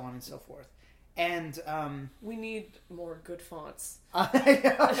 so on and so forth. And we need more good fonts. I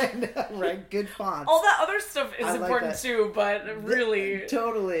know, right? Good fonts. All that other stuff is important too, but really,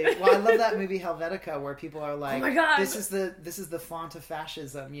 totally. Well, I love that movie Helvetica, where people are like, "Oh my God, this is the font of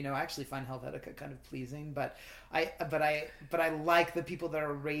fascism." I actually find Helvetica kind of pleasing, but I like the people that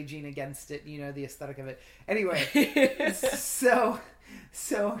are raging against it. The aesthetic of it. Anyway, so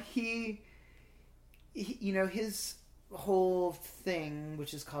he his whole thing,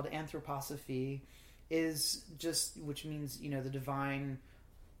 which is called anthroposophy, is just, which means the divine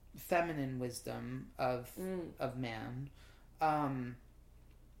feminine wisdom of man.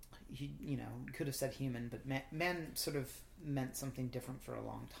 He could have said human, but man sort of meant something different for a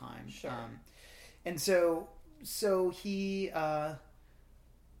long time. Sure. And so he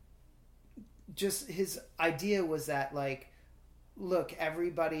just, his idea was that, like, look,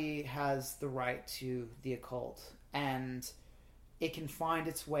 everybody has the right to the occult, and it can find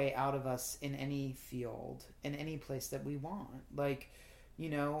its way out of us in any field, in any place that we want. Like,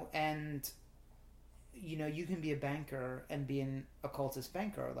 and, you can be a banker and be an occultist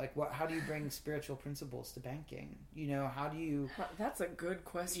banker. Like, how do you bring spiritual principles to banking? How do you... That's a good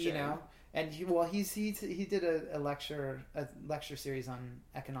question. And he did a lecture series on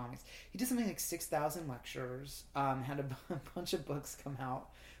economics. He did something like 6,000 lectures, had a bunch of books come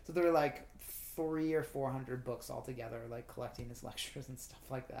out. So there were like 300 or 400 books altogether, like collecting his lectures and stuff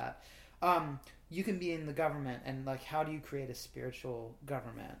like that. You can be in the government, and like, how do you create a spiritual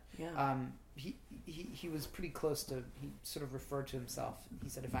government? Yeah. He was pretty close to, he sort of referred to himself, he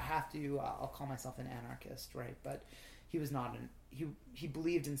said, if I have to, I'll call myself an anarchist, right? But he was not he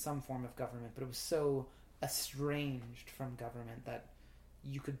believed in some form of government, but it was so estranged from government that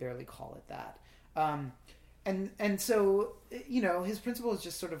you could barely call it that. And so, you know, his principle is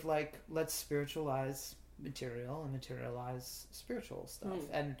just sort of like, let's spiritualize material and materialize spiritual stuff.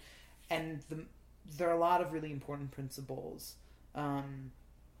 And there are a lot of really important principles.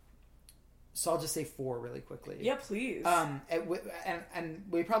 So I'll just say 4 really quickly. Yeah, please. And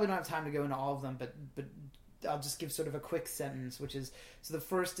we probably don't have time to go into all of them, but I'll just give sort of a quick sentence, which is, so the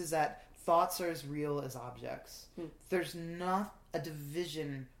first is that thoughts are as real as objects. There's not a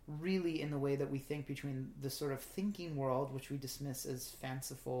division really in the way that we think between the sort of thinking world, which we dismiss as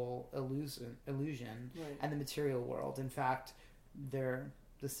fanciful illusion, right, and the material world. In fact, they're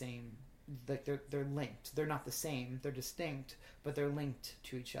the same. Like they're linked. They're not the same. They're distinct, but they're linked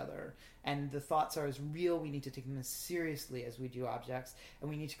to each other. And the thoughts are as real. We need to take them as seriously as we do objects, and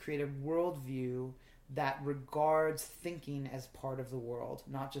we need to create a worldview that regards thinking as part of the world,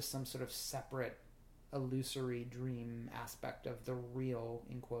 not just some sort of separate, illusory dream aspect of the real,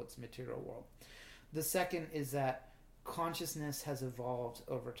 in quotes, material world. The second is that consciousness has evolved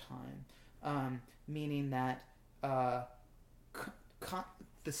over time, meaning that the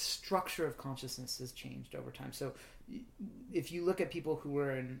structure of consciousness has changed over time. So if you look at people who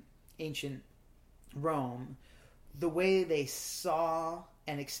were in ancient Rome, the way they saw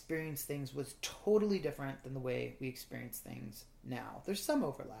and experienced things was totally different than the way we experience things now. There's some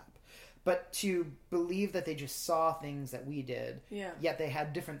overlap. But to believe that they just saw things that we did, yet they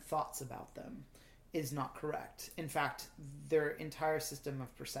had different thoughts about them, is not correct. In fact, their entire system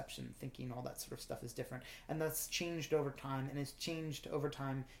of perception, thinking, all that sort of stuff is different. And that's changed over time, and it's changed over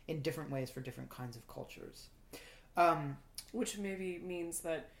time in different ways for different kinds of cultures. Which maybe means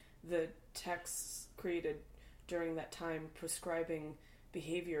that the texts created during that time prescribing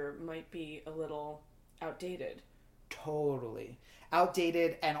behavior might be a little outdated. Totally.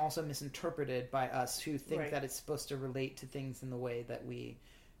 Outdated and also misinterpreted by us who think that it's supposed to relate to things in the way that we,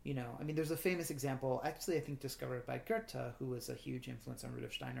 you know, I mean, there's a famous example, actually, I think discovered by Goethe, who was a huge influence on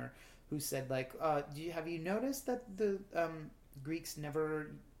Rudolf Steiner, who said, like, have you noticed that the Greeks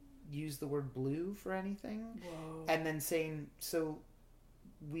never used the word blue for anything? Whoa. And then saying, so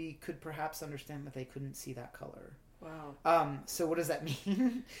we could perhaps understand that they couldn't see that color. Wow. So what does that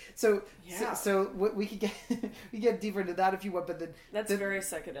mean? So we could get deeper into that if you want, but that's very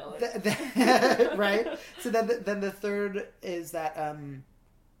psychedelic, right? So then the third is that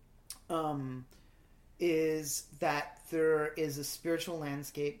there is a spiritual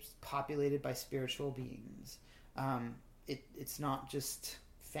landscape populated by spiritual beings. It's not just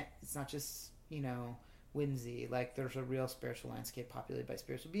you know, whimsy. Like, there's a real spiritual landscape populated by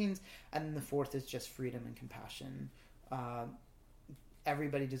spiritual beings. And then the fourth is just freedom and compassion.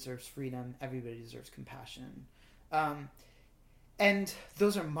 Everybody deserves freedom. Everybody deserves compassion. And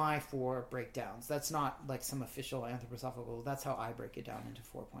those are my 4 breakdowns. That's not like some official anthroposophical. That's how I break it down into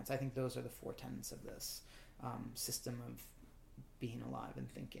 4 points. I think those are the 4 tenets of this system of being alive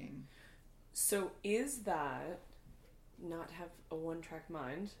and thinking. So is that, not have a one-track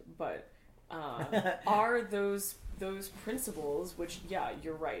mind, but are those principles, which, yeah,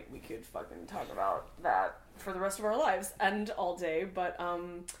 you're right, we could fucking talk about that for the rest of our lives and all day, but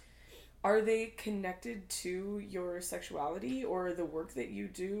are they connected to your sexuality or the work that you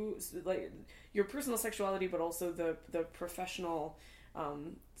do, like your personal sexuality, but also the professional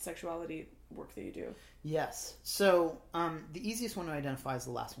sexuality work that you do? Yes. So the easiest one to identify is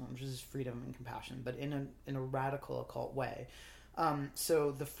the last one, which is freedom and compassion, but in a radical occult way.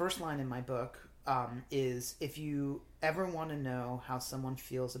 So the first line in my book is, if you ever want to know how someone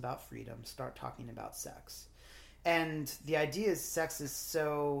feels about freedom, start talking about sex. And the idea is sex is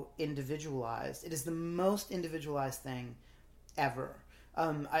so individualized. It is the most individualized thing ever.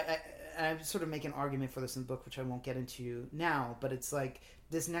 I sort of make an argument for this in the book, which I won't get into now, but it's like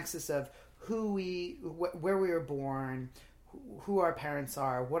this nexus of where we were born, who our parents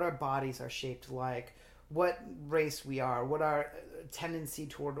are, what our bodies are shaped like, what race we are, what our tendency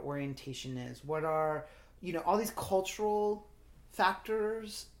toward orientation is, what are, you know, all these cultural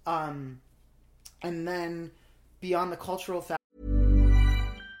factors, and then beyond the cultural factors.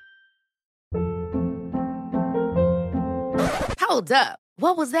 Hold up.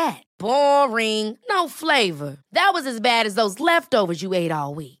 What was that? Boring. No flavor. That was as bad as those leftovers you ate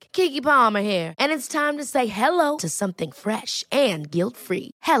all week. Keke Palmer here, and it's time to say hello to something fresh and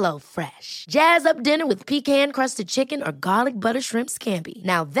guilt-free. Hello Fresh. Jazz up dinner with pecan-crusted chicken or garlic butter shrimp scampi.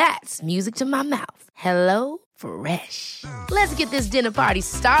 Now that's music to my mouth. Hello Fresh. Let's get this dinner party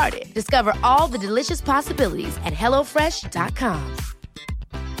started. Discover all the delicious possibilities at hellofresh.com.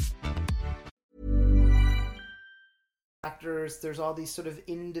 Actors, there's all these sort of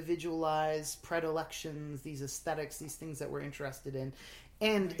individualized predilections, these aesthetics, these things that we're interested in,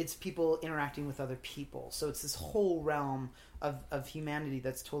 and it's people interacting with other people. So it's this whole realm of humanity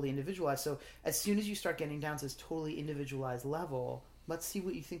that's totally individualized. So as soon as you start getting down to this totally individualized level, let's see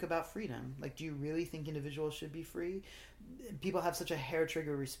what you think about freedom. Like, do you really think individuals should be free? People have such a hair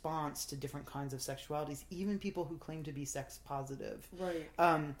trigger response to different kinds of sexualities, even people who claim to be sex positive. Right.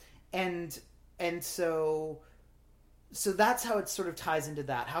 And so that's how it sort of ties into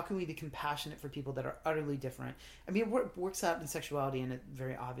that. How can we be compassionate for people that are utterly different? I mean, it works out in sexuality in a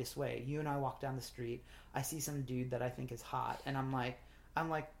very obvious way. You and I walk down the street. I see some dude that I think is hot, and I'm like,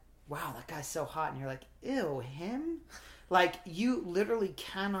 wow, that guy's so hot. And you're like, ew, him? Like, you literally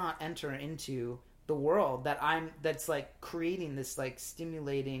cannot enter into the world that's like creating this like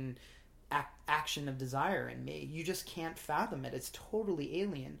stimulating action of desire in me. You just can't fathom it. It's totally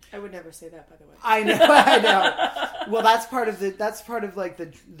alien. I would never say that, by the way. I know. Well, that's part of like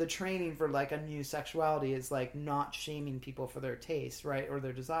the training for like a new sexuality is like not shaming people for their tastes, right, or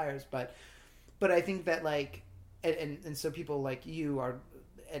their desires. But I think that like, and so people like you are,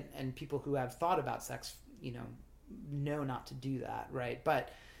 and people who have thought about sex, know not to do that, right? But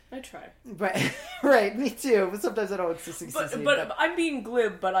I try. Right, me too. But sometimes I don't succeed. But I'm being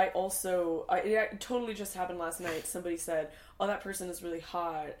glib, but I also... it totally just happened last night. Somebody said, oh, that person is really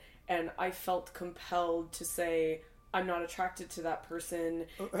hot. And I felt compelled to say, I'm not attracted to that person.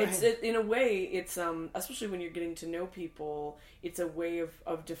 Right. In a way, it's... especially when you're getting to know people, it's a way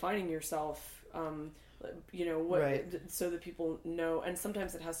of defining yourself, right. So that people know. And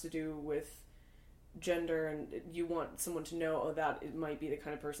sometimes it has to do with gender, and you want someone to know, oh, that it might be the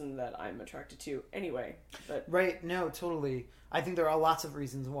kind of person that I'm attracted to anyway. But right, no, totally. I think there are lots of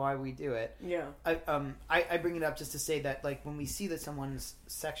reasons why we do it. Yeah. I bring it up just to say that, like, when we see that someone's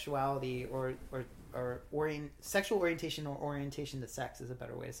sexuality or sexual orientation or orientation to sex is a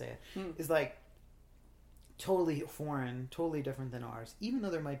better way to say it, is like totally foreign, totally different than ours, even though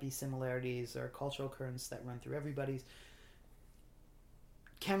there might be similarities or cultural currents that run through everybody's.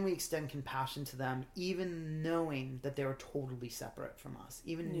 Can we extend compassion to them, even knowing that they're totally separate from us,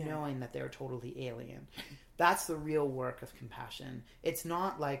 even knowing that they're totally alien? That's the real work of compassion. It's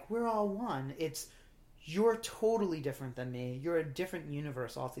not like we're all one. It's you're totally different than me. You're a different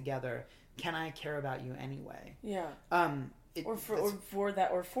universe altogether. Can I care about you anyway? Yeah. Or for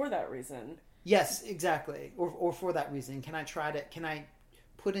that reason. Yes, exactly. Or for that reason. Can I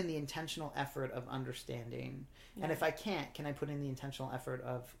put in the intentional effort of understanding? Yeah. And if I can't, can I put in the intentional effort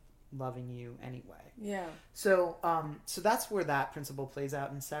of loving you anyway? Yeah. So that's where that principle plays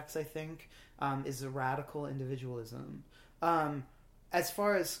out in sex, I think, is a radical individualism. As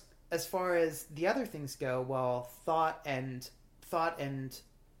far as the other things go, well, thought and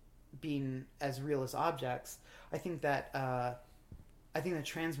being as real as objects, I think that the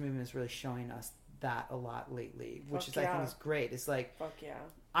trans movement is really showing us that a lot lately, which I think is great. It's like, fuck yeah,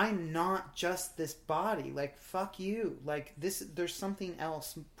 I'm not just this body. Like, fuck you. Like, there's something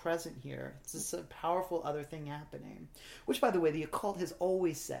else present here. It's just a powerful other thing happening. Which, by the way, the occult has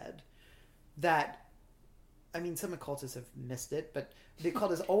always said that. I mean, some occultists have missed it, but the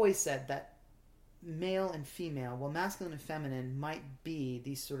occult has always said that male and female, well, masculine and feminine, might be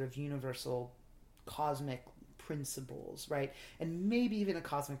these sort of universal cosmic principles, right? And maybe even a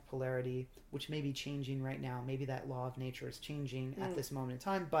cosmic polarity, which may be changing right now. Maybe that law of nature is changing at this moment in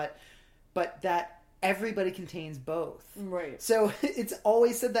time, but that everybody contains both. Right. So it's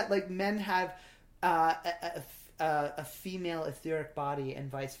always said that, like, men have a female etheric body and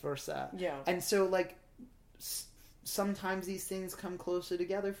vice versa. Yeah. And so, like, sometimes these things come closer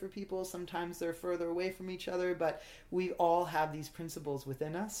together for people. Sometimes they're further away from each other, but we all have these principles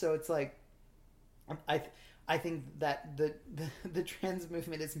within us. So it's like, I think that the trans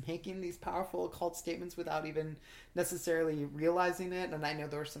movement is making these powerful occult statements without even necessarily realizing it. And I know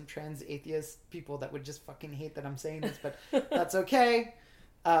there are some trans atheist people that would just fucking hate that I'm saying this, but that's okay.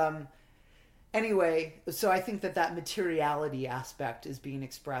 Anyway, so I think that materiality aspect is being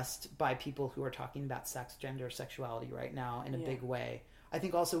expressed by people who are talking about sex, gender, sexuality right now in a big way. I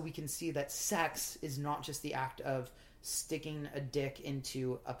think also we can see that sex is not just the act of sticking a dick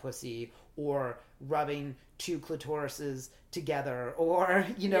into a pussy or rubbing two clitorises together or,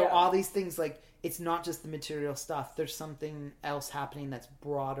 you know, all these things. Like, it's not just the material stuff. There's something else happening that's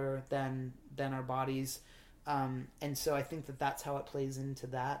broader than our bodies. And so I think that that's how it plays into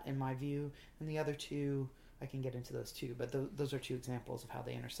that, in my view. And the other two, I can get into those too, but those are two examples of how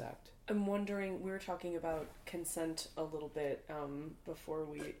they intersect. I'm wondering, we were talking about consent a little bit before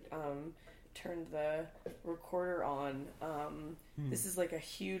we turned the recorder on. This is like a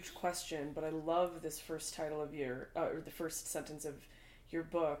huge question, but I love this first title of or the first sentence of your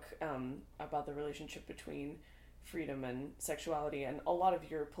book about the relationship between freedom and sexuality, and a lot of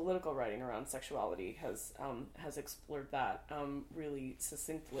your political writing around sexuality has explored that really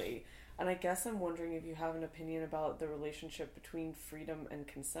succinctly. And I guess I'm wondering if you have an opinion about the relationship between freedom and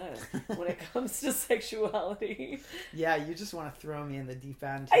consent when it comes to sexuality. Yeah, you just want to throw me in the deep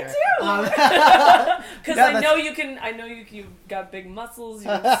end here. I do! Because I know you've got big muscles, you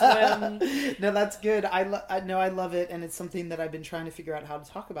can swim. No, that's good. I love it, and it's something that I've been trying to figure out how to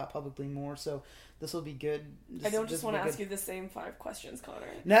talk about publicly more, so this will be good. I don't just want to ask you the same 5 questions, Connor.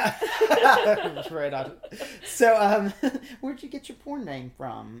 No. Right on. So, where'd you get your porn name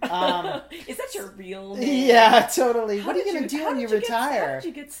from? Is that your real name? Yeah, totally. What are you going to do when you retire? How did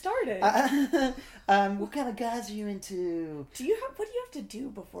you get started? What kind of guys are you into? What do you have to do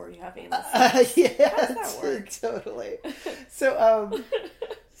before you have anal sex? Yeah, how does that work? Totally.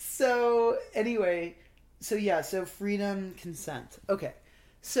 So anyway, so freedom, consent. Okay.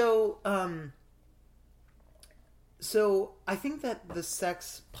 So I think that the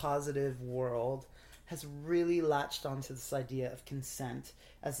sex positive world has really latched onto this idea of consent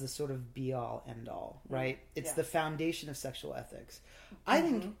as the sort of be all end all, right? It's the foundation of sexual ethics. I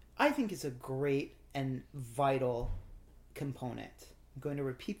think it's a great and vital component. I'm going to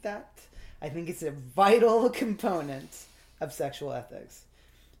repeat that. I think it's a vital component of sexual ethics.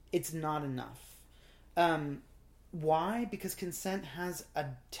 It's not enough. Why? Because consent has a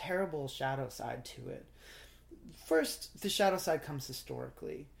terrible shadow side to it. First, the shadow side comes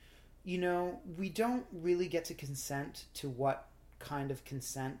historically. You know, we don't really get to consent to what kind of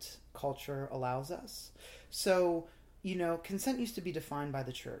consent culture allows us. So, you know, consent used to be defined by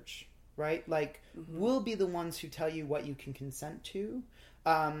the church, right? Like, we'll be the ones who tell you what you can consent to.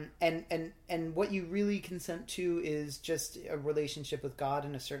 And what you really consent to is just a relationship with God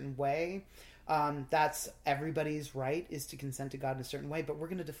in a certain way. That's everybody's right, is to consent to God in a certain way, but we're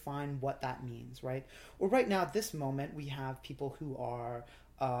going to define what that means, right? Well, right now, at this moment, we have people who are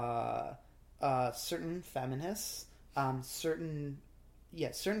certain feminists, certain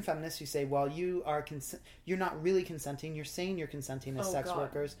feminists who say, well, you're not really consenting. You're saying you're consenting as sex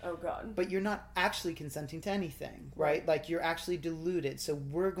workers. Oh, God. But you're not actually consenting to anything, right? Like, you're actually deluded. So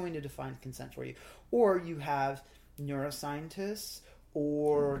we're going to define consent for you. Or you have neuroscientists,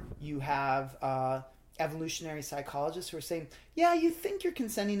 or you have evolutionary psychologists who are saying, yeah, you think you're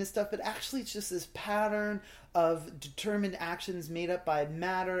consenting to stuff, but actually it's just this pattern of determined actions made up by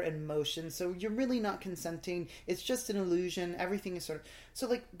matter and motion. So you're really not consenting. It's just an illusion. Everything is sort of... So,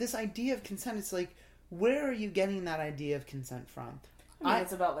 like, this idea of consent, it's like, where are you getting that idea of consent from? I mean,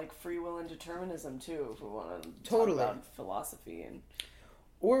 it's about, like, free will and determinism, too, if we want to talk about philosophy.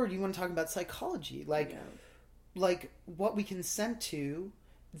 Or you want to talk about psychology. Like, what we consent to...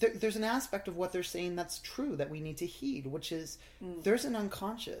 There's an aspect of what they're saying that's true that we need to heed, which is there's an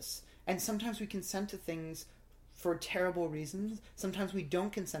unconscious. And sometimes we consent to things for terrible reasons. Sometimes we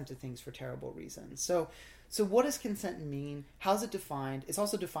don't consent to things for terrible reasons. So what does consent mean? How's it defined? It's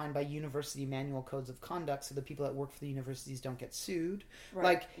also defined by university manual codes of conduct, so the people that work for the universities don't get sued.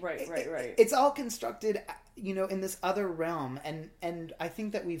 Right. It's all constructed, you know, in this other realm, and I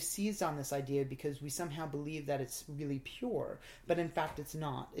think that we've seized on this idea because we somehow believe that it's really pure, but in fact it's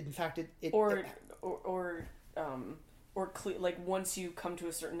not. In fact, like, once you come to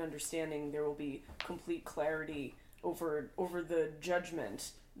a certain understanding, there will be complete clarity over the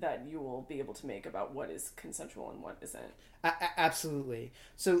judgment that you will be able to make about what is consensual and what isn't. Absolutely.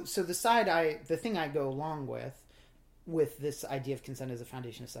 So the thing I go along with this idea of consent as a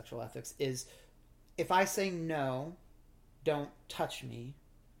foundation of sexual ethics is, if I say no, don't touch me,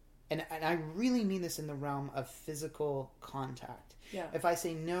 and I really mean this in the realm of physical contact. Yeah. If I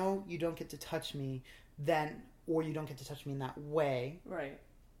say no, you don't get to touch me, then, or you don't get to touch me in that way. Right.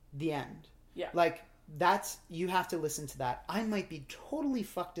 The end. Yeah. Like, you have to listen to that. I might be totally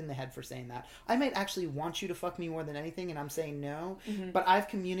fucked in the head for saying that. I might actually want you to fuck me more than anything, and I'm saying no, but I've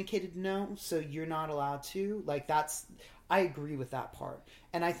communicated no, so you're not allowed to. Like, I agree with that part.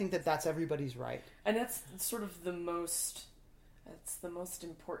 And I think that that's everybody's right. And that's sort of the most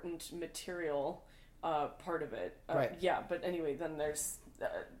important material part of it. Right. Yeah, but anyway, then there's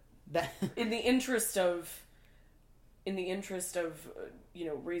That in the interest of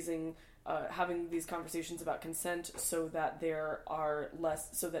raising having these conversations about consent so that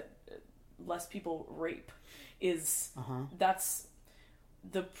less people rape is that's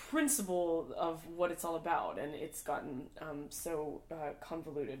the principle of what it's all about, and it's gotten so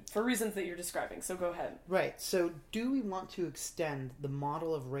convoluted for reasons that you're describing. So go ahead. Right. So do we want to extend the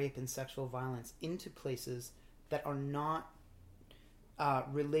model of rape and sexual violence into places that are not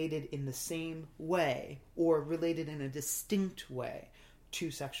related in the same way or related in a distinct way to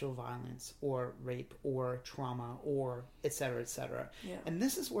sexual violence or rape or trauma or et cetera, et cetera? Yeah. And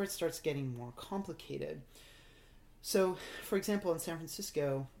this is where it starts getting more complicated. So, for example, in San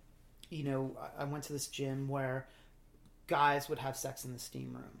Francisco, I went to this gym where guys would have sex in the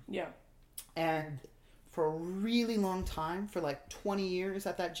steam room. Yeah. And for a really long time, for like 20 years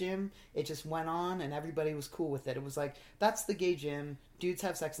at that gym, it just went on and everybody was cool with it. It was like, that's the gay gym. Dudes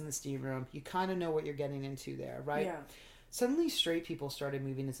have sex in the steam room. You kind of know what you're getting into there, right? Yeah. Suddenly, straight people started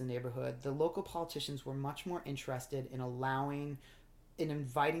moving into the neighborhood. The local politicians were much more interested in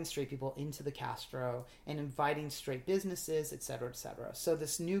inviting straight people into the Castro and inviting straight businesses, et cetera, et cetera. So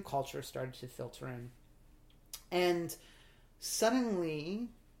this new culture started to filter in. And suddenly,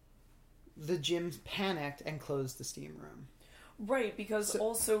 the gyms panicked and closed the steam room. Right, because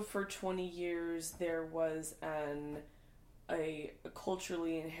also for 20 years there was a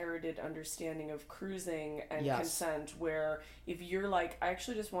culturally inherited understanding of cruising and consent, where if you're like, I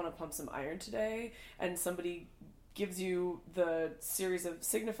actually just want to pump some iron today, and somebody gives you the series of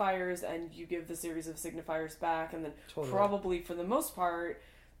signifiers and you give the series of signifiers back, and then probably for the most part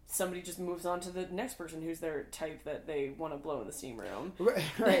somebody just moves on to the next person who's their type that they want to blow in the steam room.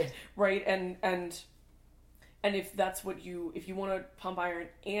 Right. Right. And if that's what if you want to pump iron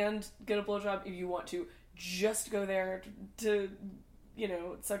and get a blowjob, if you want to just go there to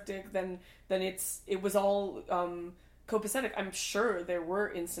suck dick, then it was all copacetic. I'm sure there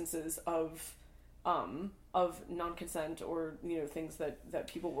were instances of non-consent or things that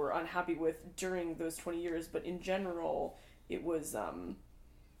people were unhappy with during those 20 years, but in general it was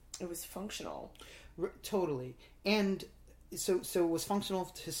functional. Totally. And so it was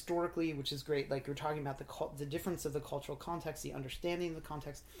functional historically, which is great. Like, you're talking about the difference of the cultural context, the understanding of the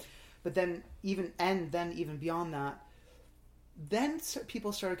context. But then even beyond that, then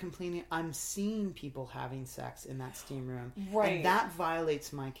people started complaining, I'm seeing people having sex in that steam room. Right. And that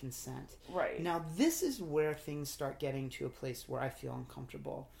violates my consent. Right. Now, this is where things start getting to a place where I feel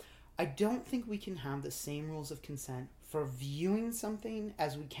uncomfortable. I don't think we can have the same rules of consent for viewing something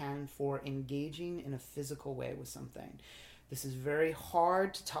as we can for engaging in a physical way with something. This is very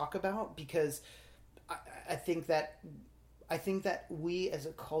hard to talk about because I think that we as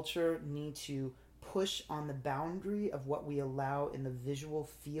a culture need to push on the boundary of what we allow in the visual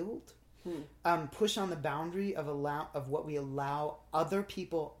field. Push on the boundary of what we allow other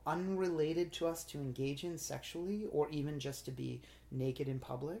people unrelated to us to engage in sexually, or even just to be naked in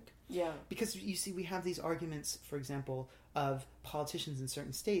public. Yeah. Because you see, we have these arguments, for example, of politicians in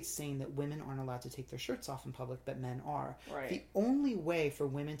certain states saying that women aren't allowed to take their shirts off in public, but men are. Right. The only way for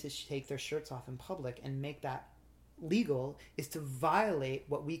women to take their shirts off in public and make that legal is to violate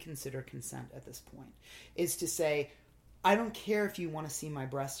what we consider consent at this point. Is to say, I don't care if you want to see my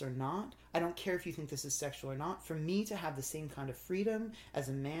breasts or not. I don't care if you think this is sexual or not. For me to have the same kind of freedom as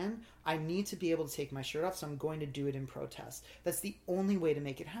a man, I need to be able to take my shirt off, so I'm going to do it in protest. That's the only way to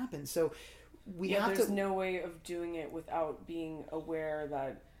make it happen. So there's no way of doing it without being aware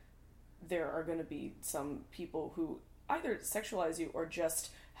that there are going to be some people who either sexualize you or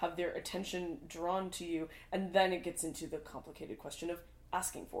just have their attention drawn to you, and then it gets into the complicated question of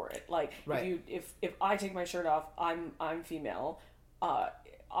asking for it. Like, right. if I take my shirt off, I'm female,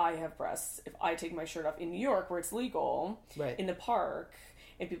 I have breasts. If I take my shirt off in New York, where it's legal, right, in the park,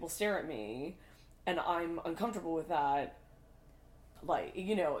 and people stare at me, and I'm uncomfortable with that, like,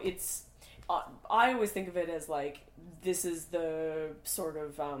 it's I always think of it as like, this is the sort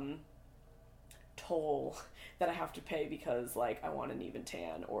of toll that I have to pay because, like, I want an even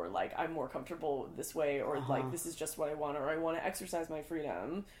tan, or like I'm more comfortable this way, or like this is just what I want, or I want to exercise my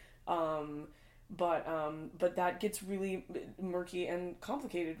freedom. But that gets really murky and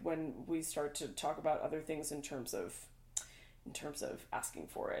complicated when we start to talk about other things in terms of asking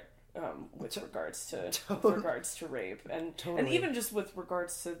for it, with regards to rape, and even just with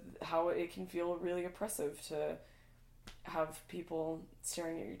regards to how it can feel really oppressive to have people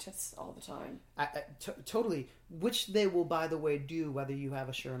staring at your tits all the time. Totally, which they will, by the way, do whether you have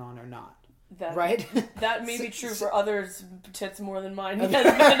a shirt on or not. right? That may be true for others' tits more than mine.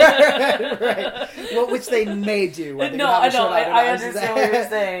 Right. Well, which they may do. No, I know. I understand what you're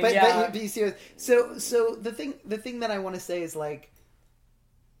saying. But you see, so the thing that I want to say is like,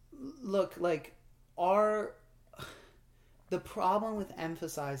 look, like the problem with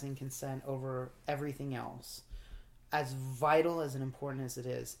emphasizing consent over everything else, as vital as and important as it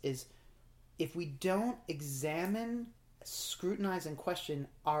is if we don't examine, scrutinize, and question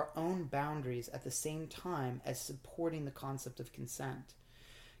our own boundaries at the same time as supporting the concept of consent.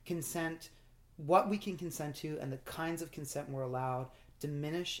 Consent, what we can consent to and the kinds of consent we're allowed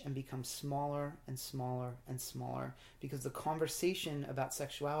diminish and become smaller and smaller and smaller, because the conversation about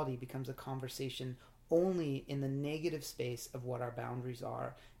sexuality becomes a conversation only in the negative space of what our boundaries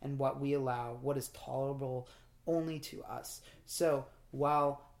are and what we allow, what is tolerable only to us. So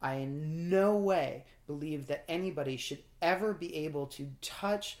while I in no way believe that anybody should ever be able to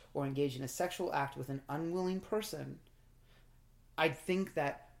touch or engage in a sexual act with an unwilling person, I think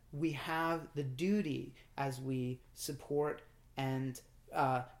that we have the duty, as we support and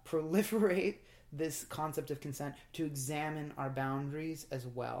proliferate this concept of consent, to examine our boundaries as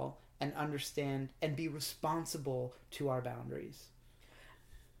well and understand and be responsible to our boundaries.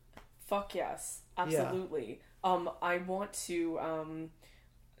 Fuck yes. Absolutely. Yeah. I want to,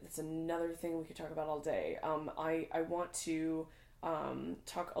 it's another thing we could talk about all day. I want to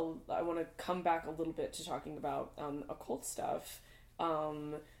I want to come back a little bit to talking about occult stuff.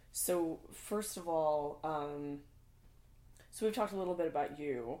 So first of all, so we've talked a little bit about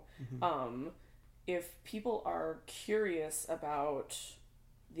you. Mm-hmm. If people are curious about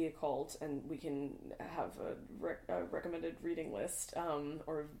the occult, and we can have a recommended reading list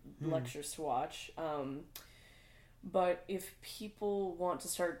or lectures to watch. But if people want to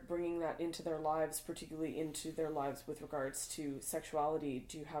start bringing that into their lives, particularly into their lives with regards to sexuality,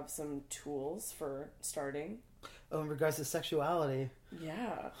 do you have some tools for starting? Oh, in regards to sexuality?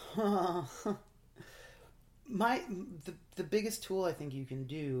 Yeah. The biggest tool I think you can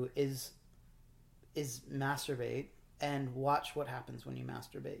do is masturbate and watch what happens when you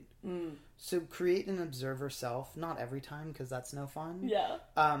masturbate. So create an observer self, not every time, because that's no fun. Yeah.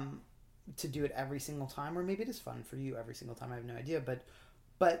 To do it every single time, or maybe it is fun for you every single time, I have no idea, but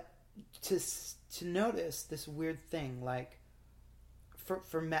to notice this weird thing, like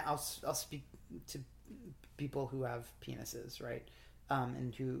for men, I'll speak to people who have penises, right?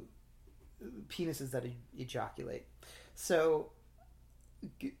 And who penises that ejaculate. So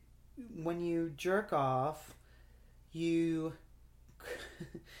when you jerk off, you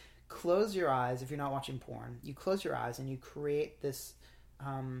close your eyes. If you're not watching porn, you close your eyes and you create this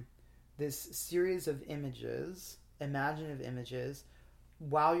series of images, imaginative images,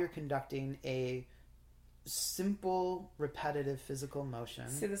 while you're conducting a simple, repetitive physical motion.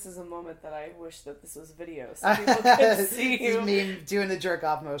 See, this is a moment that I wish that this was video, so people could see you. This is me doing the jerk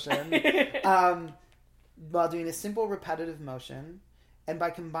off motion. While doing a simple, repetitive motion, and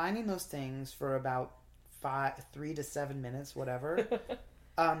by combining those things for about 3 to 7 minutes, whatever,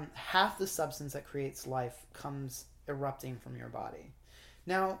 half the substance that creates life comes erupting from your body.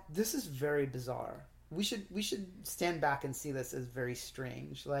 Now, this is very bizarre. We should stand back and see this as very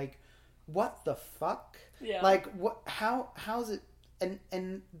strange. Like, what the fuck? Yeah. Like, what? How's it?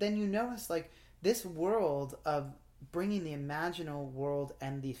 And then you notice, like, this world of bringing the imaginal world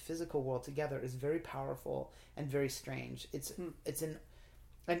and the physical world together is very powerful and very strange. It's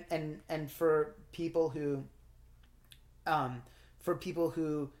for people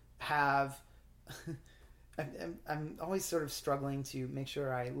who have. I'm always sort of struggling to make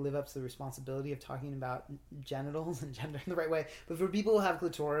sure I live up to the responsibility of talking about genitals and gender in the right way. But for people who have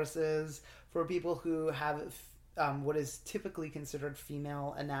clitorises, for people who have what is typically considered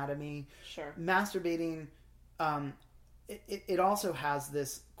female anatomy, sure, masturbating, it also has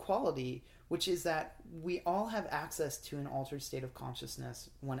this quality, which is that we all have access to an altered state of consciousness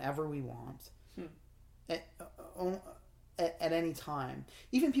whenever we want. At any time.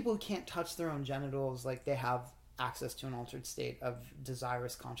 Even people who can't touch their own genitals, like, they have access to an altered state of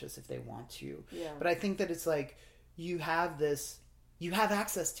desirous conscious if they want to. Yeah. But I think that it's like, you have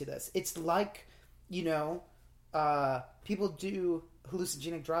access to this. It's like, people do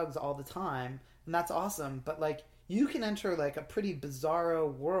hallucinogenic drugs all the time, and that's awesome, but, like, you can enter, like, a pretty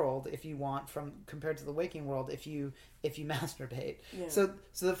bizarro world if you want compared to the waking world if you if you masturbate. Yeah. So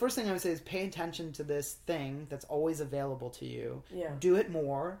the first thing I would say is pay attention to this thing that's always available to you. Yeah. Do it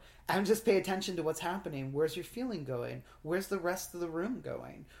more, and just pay attention to what's happening. Where's your feeling going? Where's the rest of the room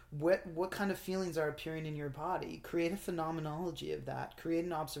going? What kind of feelings are appearing in your body? Create a phenomenology of that. Create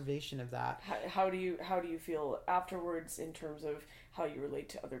an observation of that. How do you feel afterwards in terms of how you relate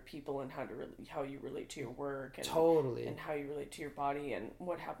to other people and how you relate to your work and Totally. and how you relate to your body, and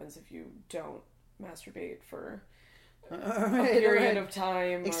what happens if you don't masturbate for a period of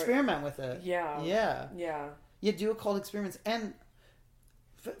time? Experiment with it. Yeah. You do occult experiments, and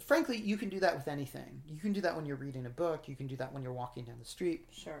frankly, you can do that with anything. You can do that when you're reading a book. You can do that when you're walking down the street.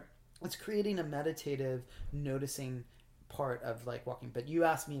 Sure. It's creating a meditative, noticing part of like walking. But you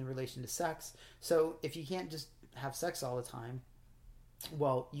asked me in relation to sex. So if you can't just have sex all the time,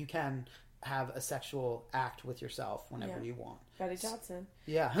 well, you can have a sexual act with yourself whenever you want. Betty Dodson.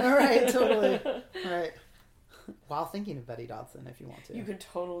 Yeah. All right. Totally. All right. While thinking of Betty Dodson, if you want to. You can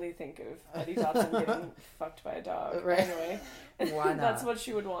totally think of Betty Dodson getting fucked by a dog. Right. Anyway. Why not? That's what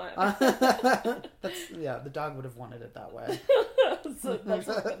she would want. The dog would have wanted it that way. So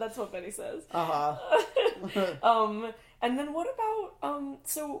that's what Betty says. Uh-huh. And then what about, I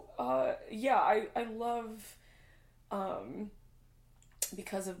love,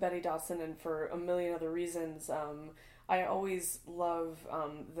 because of Betty Dodson and for a million other reasons, I always love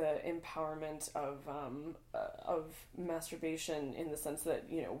the empowerment of masturbation, in the sense that,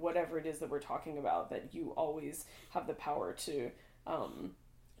 you know, whatever it is that we're talking about, that you always have the power to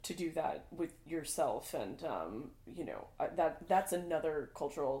do that with yourself, and that's another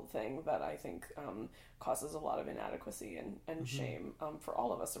cultural thing that I think causes a lot of inadequacy and shame for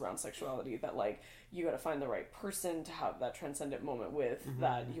all of us around sexuality. That, like, you got to find the right person to have that transcendent moment with.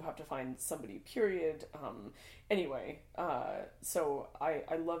 That you have to find somebody. Period. So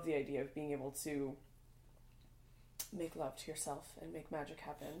I love the idea of being able to make love to yourself and make magic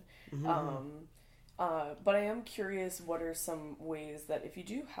happen. But I am curious, what are some ways that if you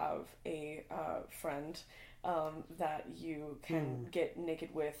do have a friend that you can get naked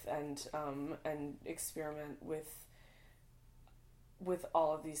with and experiment with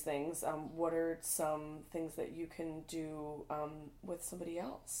all of these things, what are some things that you can do with somebody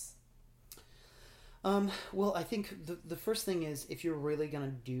else? Well, I think the first thing is, if you're really going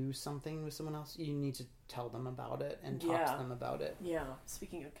to do something with someone else, you need to tell them about it and talk to them about it. Yeah.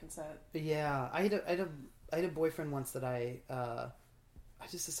 Speaking of consent. Yeah. I had a boyfriend once that I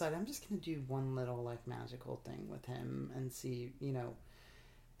just decided I'm just going to do one little like magical thing with him and see, you know,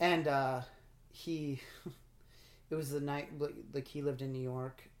 and it was the night, like, he lived in New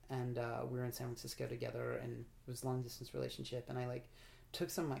York and we were in San Francisco together, and it was a long distance relationship, and I like took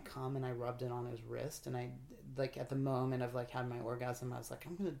some of my cum and I rubbed it on his wrist, and I, like, at the moment of like having my orgasm, I was like,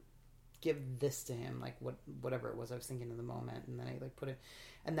 I'm gonna give this to him, like whatever it was I was thinking in the moment, and then I like put it,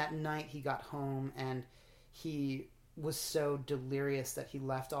 and that night he got home and he was so delirious that he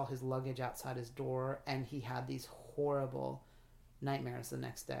left all his luggage outside his door, and he had these horrible nightmares the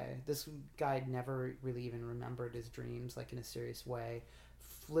next day. This guy never really even remembered his dreams, like, in a serious way.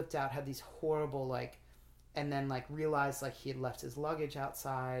 Flipped out, had these horrible, like, and then, like, realized, like, he had left his luggage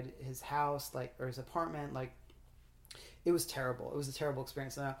outside his house, like, or his apartment. Like, it was terrible. It was a terrible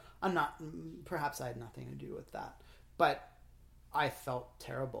experience. And perhaps I had nothing to do with that, but I felt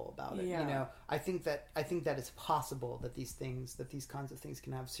terrible about it. Yeah. You know, I think that it's possible that these kinds of things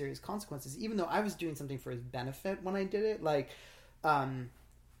can have serious consequences, even though I was doing something for his benefit when I did it. Like,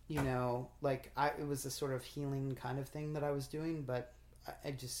 you know, like, it was a sort of healing kind of thing that I was doing, but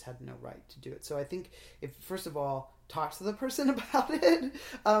I just had no right to do it. So I think, if, first of all, talk to the person about it,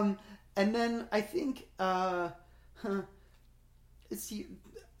 and then I think, I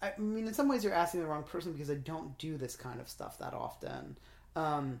mean, in some ways you're asking the wrong person, because I don't do this kind of stuff that often.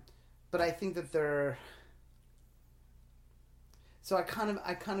 But I think that so I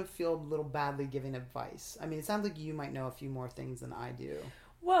kind of feel a little badly giving advice. I mean, it sounds like you might know a few more things than I do.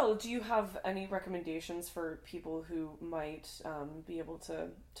 Well, do you have any recommendations for people who might be able to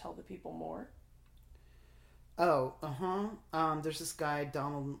tell the people more? Oh, there's this guy,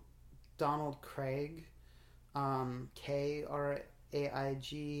 Donald Craig, Kraig,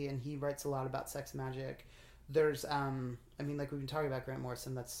 and he writes a lot about sex magic. There's, I mean, like, we've been talking about Grant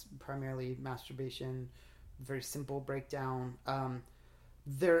Morrison, that's primarily masturbation, very simple breakdown.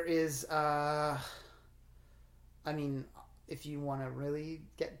 There is, I mean, if you want to really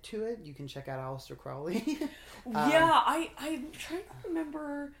get to it, you can check out Aleister Crowley. I'm trying to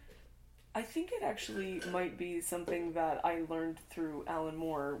remember. I think it actually might be something that I learned through Alan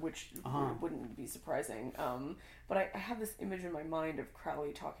Moore, which wouldn't be surprising. But I have this image in my mind of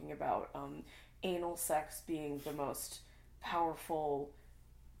Crowley talking about anal sex being the most powerful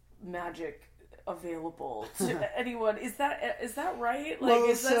magic available to anyone. Is that right? Like,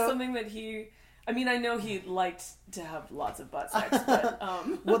 is that something that he... I mean, I know he liked to have lots of butt sex, but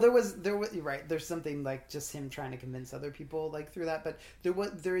well, there was you're right. There's something like just him trying to convince other people like through that, but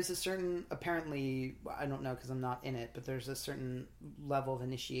there is a certain, apparently, I don't know because I'm not in it, but there's a certain level of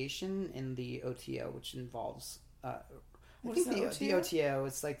initiation in the OTO which involves I think the OTO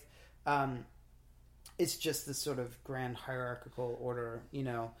is like it's just this sort of grand hierarchical order,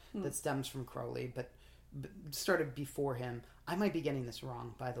 that stems from Crowley, but started before him. I might be getting this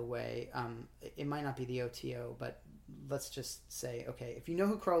wrong, by the way. It might not be the OTO, but let's just say, okay, if you know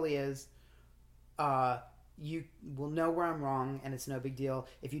who Crowley is, you will know where I'm wrong, and it's no big deal.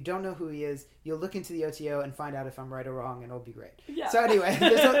 If you don't know who he is, you'll look into the OTO and find out if I'm right or wrong, and it'll be great. Yeah. So anyway,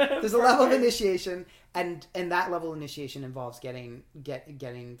 there's a level of initiation, and that level of initiation involves getting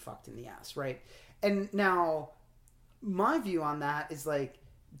fucked in the ass, right? And now, my view on that is like,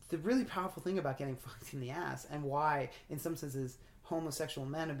 the really powerful thing about getting fucked in the ass, and why, in some senses, homosexual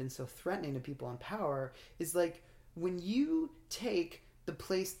men have been so threatening to people in power, is like, when you take the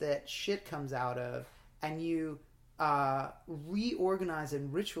place that shit comes out of, and you reorganize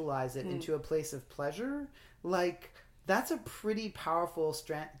and ritualize it into a place of pleasure, like, that's a pretty powerful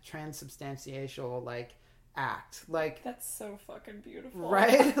transubstantial, like, act. Like, that's so fucking beautiful,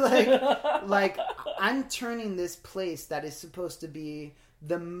 right? like I'm turning this place that is supposed to be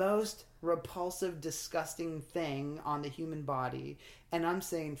the most repulsive, disgusting thing on the human body, and I'm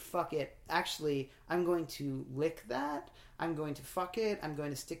saying, fuck it. Actually, I'm going to lick that. I'm going to fuck it. I'm going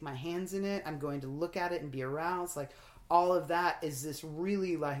to stick my hands in it. I'm going to look at it and be aroused. Like, all of that is this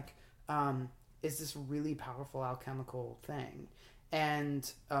really really powerful alchemical thing.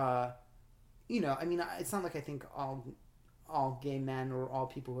 And I mean, it's not like I think all gay men or all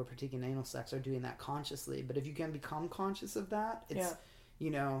people who are partaking in anal sex are doing that consciously, but if you can become conscious of that, it's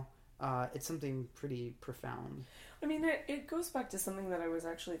it's something pretty profound. I mean, it goes back to something that I was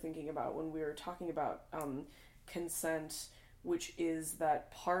actually thinking about when we were talking about consent, which is that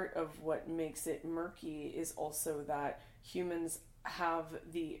part of what makes it murky is also that humans have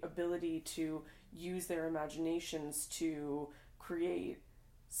the ability to use their imaginations to create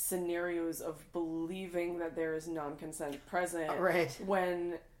scenarios of believing that there is non-consent present, right,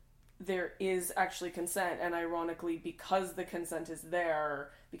 when there is actually consent. And ironically, because the consent is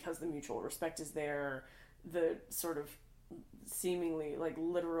there, because the mutual respect is there, the sort of seemingly like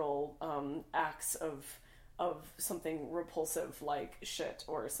literal acts of something repulsive like shit,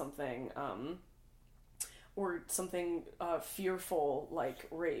 or something fearful like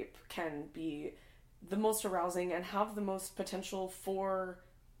rape, can be the most arousing and have the most potential for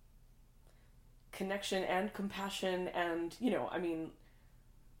connection and compassion. And I mean,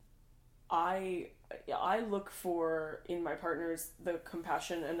 I look for in my partners the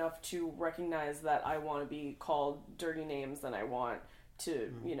compassion enough to recognize that I want to be called dirty names, than I want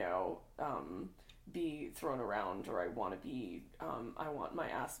to be thrown around, or I want to be I want my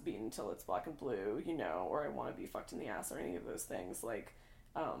ass beaten until it's black and blue, or I want to be fucked in the ass, or any of those things. Like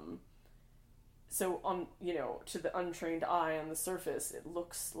so on, to the untrained eye on the surface, it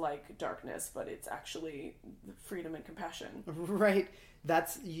looks like darkness, but it's actually freedom and compassion. Right.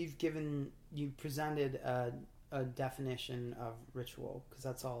 You presented a definition of ritual, because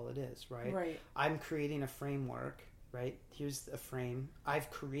that's all it is, right? Right. I'm creating a framework, right? Here's a frame.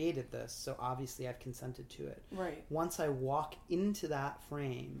 I've created this, so obviously I've consented to it. Right. Once I walk into that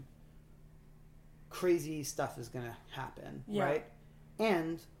frame, crazy stuff is going to happen, right?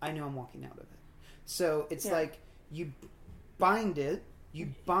 And I know I'm walking out of it. So it's like you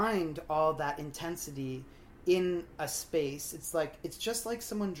bind all that intensity in a space. It's just like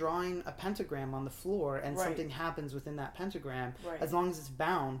someone drawing a pentagram on the floor, and something happens within that pentagram, as long as it's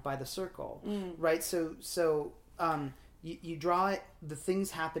bound by the circle, right? So you draw it, the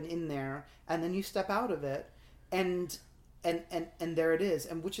things happen in there, and then you step out of it, and there it is.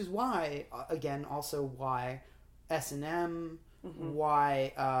 And which is why, again, also why S&M,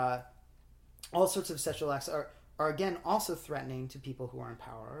 why all sorts of sexual acts are again also threatening to people who are in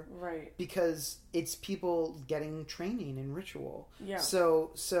power, right? Because it's people getting training in ritual. Yeah.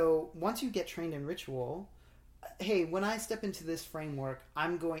 So once you get trained in ritual, hey, when I step into this framework,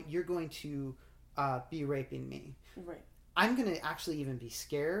 you're going to be raping me. Right. I'm going to actually even be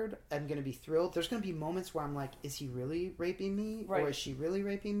scared. I'm going to be thrilled. There's going to be moments where I'm like, is he really raping me? Right. Or is she really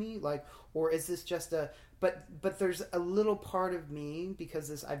raping me? Like, or is this just but there's a little part of me,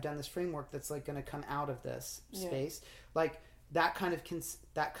 because I've done this framework, that's like going to come out of this space. Like that kind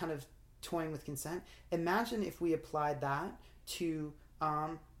of toying with consent. Imagine if we applied that to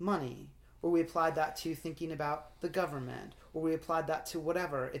money, or we applied that to thinking about the government, or we applied that to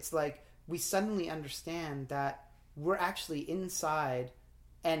whatever. It's like we suddenly understand that we're actually inside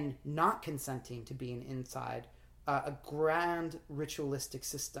and not consenting to being inside a grand ritualistic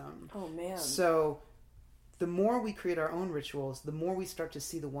system. Oh, man. So the more we create our own rituals, the more we start to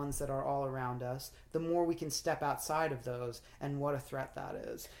see the ones that are all around us, the more we can step outside of those, and what a threat that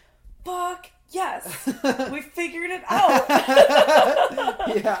is. Fuck yes! We figured it out!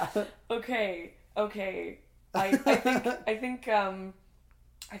 Yeah. Okay.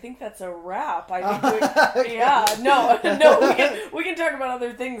 I think that's a wrap. I think we can talk about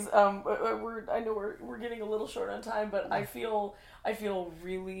other things. I know we're getting a little short on time, but I feel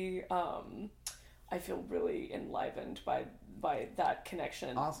really enlivened by that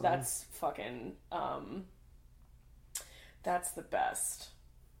connection. Awesome. That's fucking that's the best.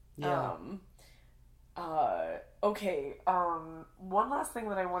 Yeah. Okay. One last thing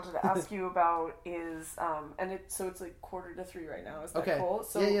that I wanted to ask you about is, it's like 2:45 right now. Is that Okay. cool?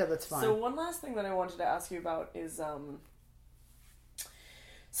 So, yeah, that's fine. So one last thing that I wanted to ask you about is,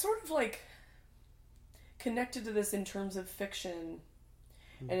 sort of like connected to this in terms of fiction,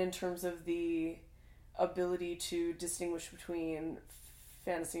 and in terms of the ability to distinguish between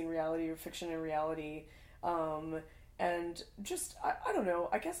fantasy and reality, or fiction and reality, and just, I don't know,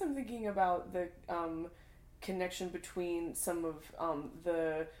 I guess I'm thinking about the connection between some of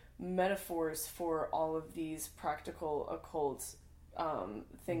the metaphors for all of these practical occult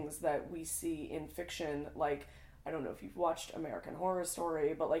things that we see in fiction. Like, I don't know if you've watched American Horror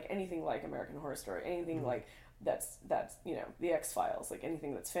Story, but like anything like American Horror Story, anything like that's the X-Files, like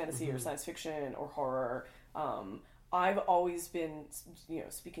anything that's fantasy or science fiction or horror. I've always been,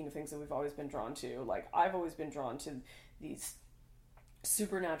 speaking of things that we've always been drawn to, like I've always been drawn to these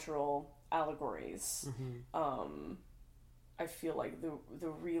supernatural allegories. I feel like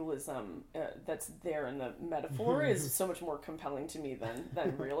the realism that's there in the metaphor is so much more compelling to me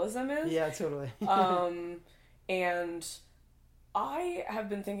than realism is. Yeah, totally. And I have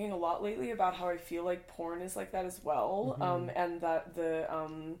been thinking a lot lately about how I feel like porn is like that as well. And that the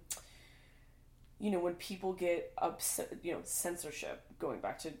when people get upset, censorship, going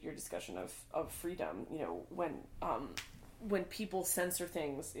back to your discussion of freedom, when people censor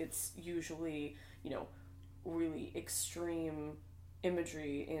things, it's usually, really extreme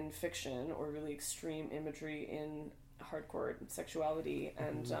imagery in fiction, or really extreme imagery in hardcore sexuality.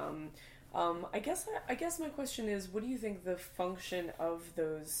 And I guess my question is, what do you think the function of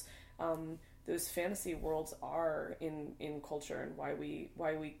those fantasy worlds are in culture, and why we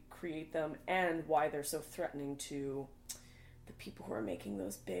create them, and why they're so threatening to the people who are making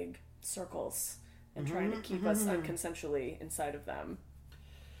those big circles and trying to keep us unconsensually inside of them?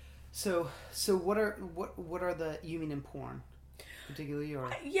 So what are the, you mean in porn particularly, or?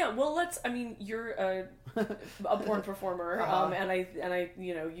 Yeah, well, you're a porn performer, and I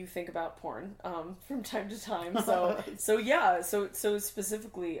you think about porn from time to time, so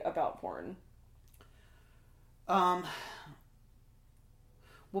specifically about porn.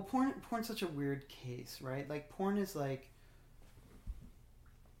 Well, porn's such a weird case, right? Like, porn is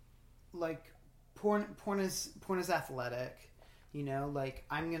porn is athletic, like,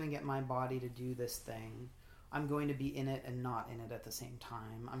 I'm gonna get my body to do this thing. I'm going to be in it and not in it at the same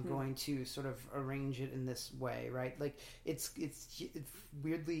time. I'm going to sort of arrange it in this way, right? Like, it's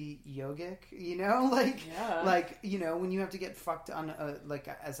weirdly yogic, like, when you have to get fucked on a, like,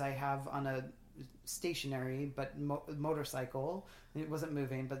 as I have on a stationary but motorcycle. It wasn't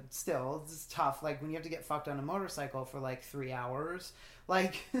moving, but still, it's tough. Like, when you have to get fucked on a motorcycle for like 3 hours,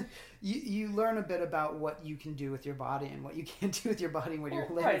 like you learn a bit about what you can do with your body and what you can't do with your body and what your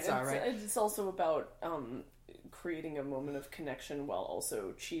limits are, right? It's also about creating a moment of connection while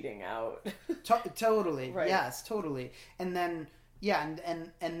also cheating out. Totally, right. Yes, totally. And then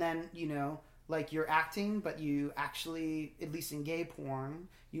and then like, you're acting, but you actually, at least in gay porn,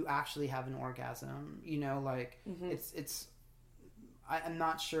 you actually have an orgasm. It's. I'm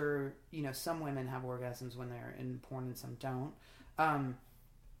not sure. Some women have orgasms when they're in porn, and some don't.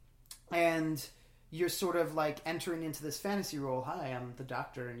 And you're sort of like entering into this fantasy role. Hi, I'm the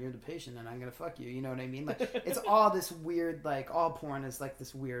doctor, and you're the patient, and I'm gonna fuck you. You know what I mean? Like, it's all this weird. Like, all porn is like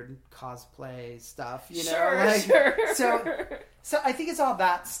this weird cosplay stuff. Sure. So I think it's all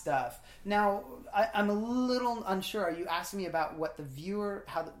that stuff. Now, I'm a little unsure. Are you asking me about what the viewer,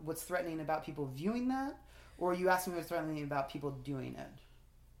 what's threatening about people viewing that? Or are you asking me what's threatening about people doing it?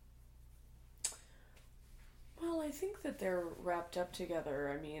 Well, I think that they're wrapped up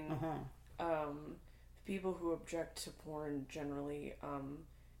together. I mean, people who object to porn generally,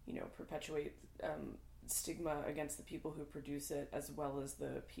 perpetuate stigma against the people who produce it, as well as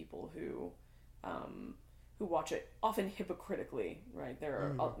the people who watch it, often hypocritically, right?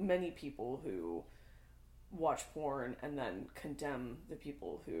 There are many people who watch porn and then condemn the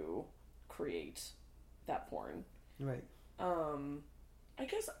people who create that porn. Right. I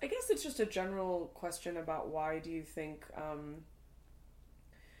guess it's just a general question about why do you think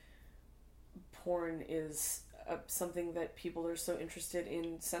porn is something that people are so interested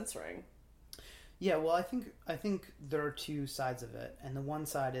in censoring? Yeah, well, I think there are two sides of it, and the one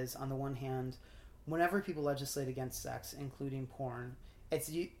side is, on the one hand, whenever people legislate against sex, including porn,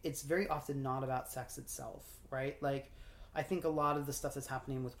 it's very often not about sex itself, right? Like, I think a lot of the stuff that's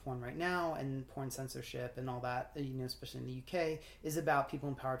happening with porn right now and porn censorship and all that, especially in the UK, is about people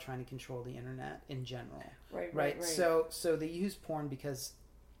in power trying to control the internet in general. Right. So they use porn because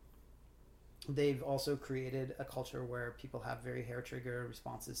they've also created a culture where people have very hair-trigger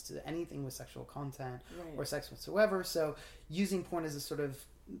responses to anything with sexual content or sex whatsoever. So using porn as a sort of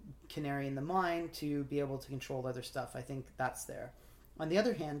canary in the mine to be able to control other stuff, I think that's there. On the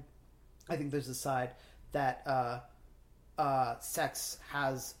other hand, I think there's a side that sex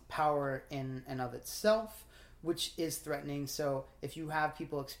has power in and of itself, which is threatening. So if you have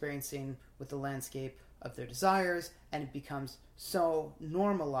people experiencing with the landscape of their desires, and it becomes so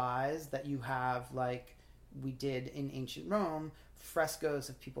normalized that you have, like we did in ancient Rome, frescoes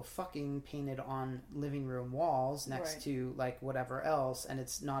of people fucking painted on living room walls next to like whatever else, and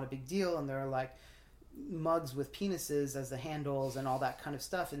it's not a big deal, and there are like mugs with penises as the handles and all that kind of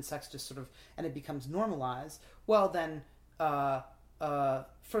stuff, and sex just sort of, and it becomes normalized. Well, then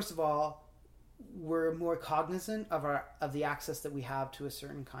first of all, we're more cognizant of the access that we have to a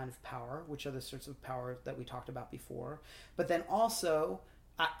certain kind of power, which are the sorts of power that we talked about before. But then also,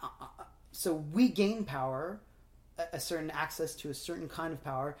 so we gain power, a certain access to a certain kind of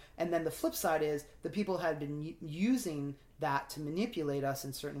power, and then the flip side is the people had been using that to manipulate us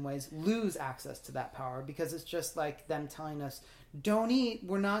in certain ways lose access to that power, because it's just like them telling us, don't eat,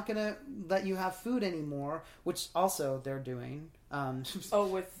 we're not going to let you have food anymore, which also they're doing.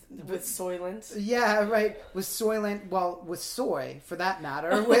 With Soylent? Yeah, right. With Soylent, well, with soy, for that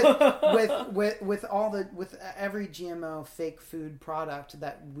matter, with every GMO fake food product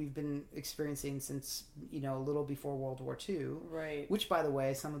that we've been experiencing since, a little before World War II. Right. Which, by the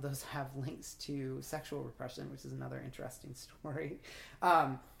way, some of those have links to sexual repression, which is another interesting story.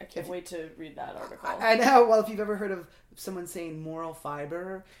 I can't wait to read that article. I know. Well, if you've ever heard of someone saying moral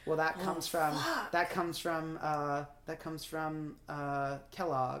fiber, well, that comes from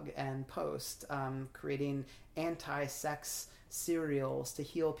Kellogg and Post creating anti-sex cereals to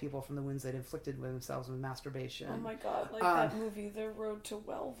heal people from the wounds they'd inflicted with themselves with masturbation. Oh my god, like that movie, The Road to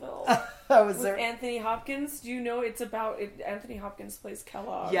Wellville. With Anthony Hopkins. Do you know it's about it? Anthony Hopkins plays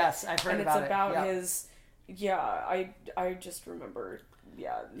Kellogg. Yes, I've heard about it. And it's about his... Yeah, I just remember...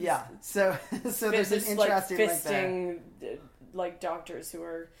 Yeah. So there's an interesting fisting, like doctors who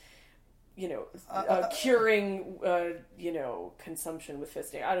are... curing, consumption with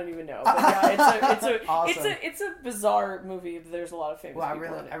fisting. I don't even know. But yeah, awesome. it's a bizarre movie. There's a lot of famous people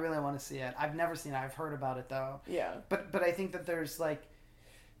in it. I really want to see it. I've never seen it. I've heard about it though. Yeah. But I think that there's like,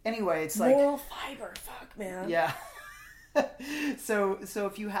 anyway, it's like moral fiber. Fuck, man. Yeah. So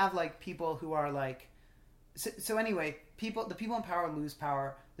if you have like people who are like, so anyway, the people in power lose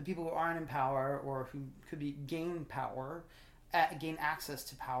power. The people who aren't in power or who could be gain power, gain access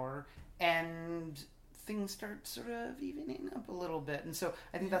to power. And things start sort of evening up a little bit. And so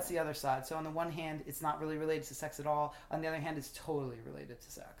I think that's the other side. So on the one hand, it's not really related to sex at all. On the other hand, it's totally related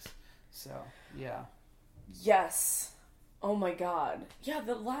to sex. So, yeah. Yes. Oh my god. Yeah,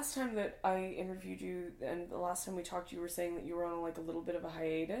 the last time that I interviewed you and the last time we talked, you were saying that you were on like a little bit of a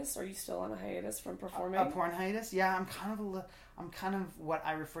hiatus. Are you still on a hiatus from performing? A porn hiatus? Yeah, I'm kind of what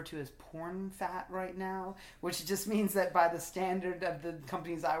I refer to as porn fat right now, which just means that by the standard of the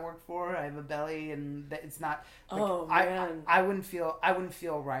companies I work for, I have a belly, and that it's not. Like, oh man, I wouldn't feel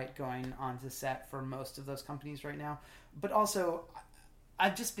right going onto set for most of those companies right now. But also,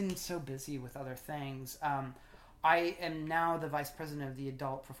 I've just been so busy with other things. I am now the vice president of the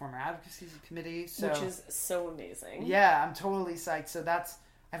Adult Performer Advocacy Committee, which is so amazing. Yeah, I'm totally psyched. So I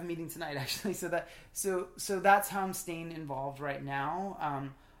have a meeting tonight actually. So that's how I'm staying involved right now.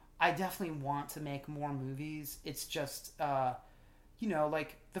 I definitely want to make more movies. It's just,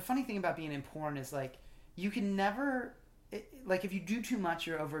 like the funny thing about being in porn is like you can never, like if you do too much,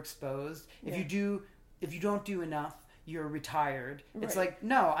 you're overexposed. If you don't do enough, you're retired. Right. It's like,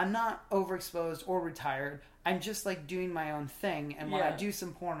 no, I'm not overexposed or retired. I'm just like doing my own thing, and when I do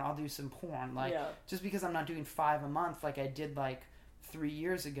some porn, I'll do some porn. Like just because I'm not doing 5 a month like I did like 3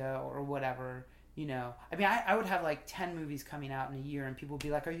 years ago or whatever, you know, I mean, I would have like 10 movies coming out in a year and people would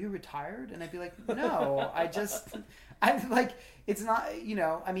be like, are you retired? And I'd be like, no, I'm like, it's not, you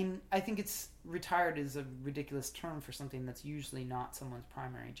know, I mean, I think retired is a ridiculous term for something that's usually not someone's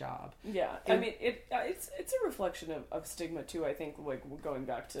primary job. Yeah. I mean, it's a reflection of stigma too, I think, like going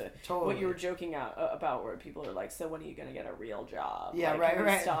back to what you were joking about where people are like, so when are you going to get a real job? Yeah, like,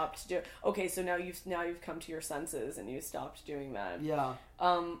 right. Stopped okay, so now you've come to your senses and you stopped doing that. Yeah.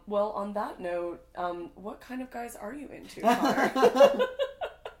 Well, on that note, what kind of guys are you into, Connor?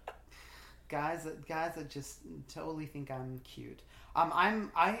 Guys that just totally think I'm cute. I'm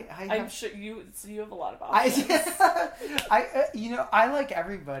sure you have a lot of options. I like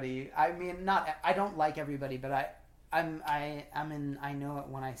everybody. I mean, I don't like everybody, but I know it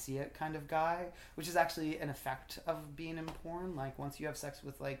when I see it kind of guy, which is actually an effect of being in porn. Like once you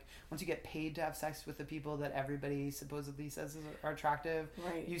get paid to have sex with the people that everybody supposedly says are attractive,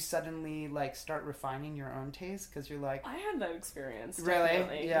 right, you suddenly like start refining your own taste because you're like, I had that experience. Really?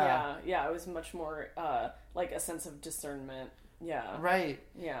 Definitely. Yeah. It was much more like a sense of discernment. Yeah. Right.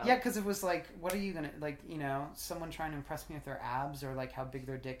 Yeah. Yeah, because it was like, what are you gonna, like, you know, someone trying to impress me with their abs or like how big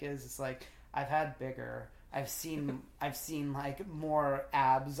their dick is. It's like, I've had bigger. I've seen like more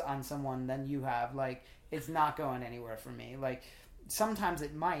abs on someone than you have. Like, it's not going anywhere for me. Like, sometimes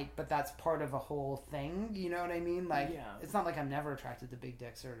it might, but that's part of a whole thing. You know what I mean? Like, yeah. It's not like I'm never attracted to big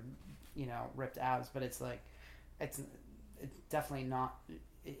dicks or, you know, ripped abs, but it's like, it's definitely not.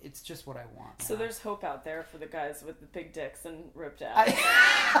 It's just what I want. So there's hope out there for the guys with the big dicks and ripped abs.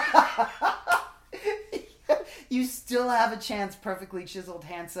 You still have a chance, perfectly chiseled,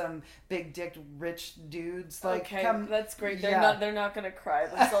 handsome, big dick, rich dudes. Like, okay, that's great. They're not gonna cry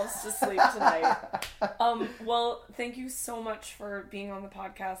themselves to sleep tonight. Well, thank you so much for being on the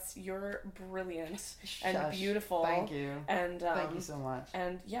podcast. You're brilliant and beautiful. Thank you. And thank you so much.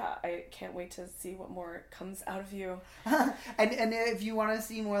 And yeah, I can't wait to see what more comes out of you. and if you want to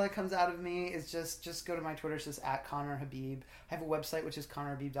see more that comes out of me, it's just go to my Twitter. It's just @ConnorHabib. I have a website which is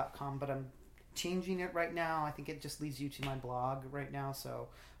ConnorHabib.com, but I'm changing it right now. I think it just leads you to my blog right now. So,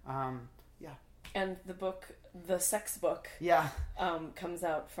 yeah. And the book, The Sex Book, comes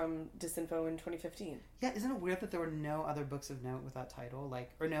out from Disinfo in 2015. Yeah, isn't it weird that there were no other books of note with that title?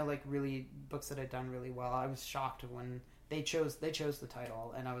 Really books that had done really well. I was shocked when they chose the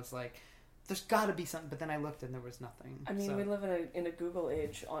title, and I was like, there's got to be something. But then I looked and there was nothing. I mean, we live in a Google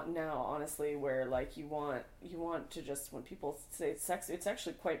age now, honestly, where like you want to just, when people say sex, it's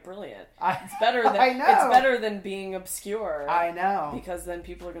actually quite brilliant. It's better than I know. It's better than being obscure. I know, because then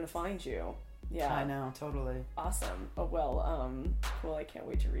people are going to find you. Yeah, I know, totally. Awesome. Oh well, cool. I can't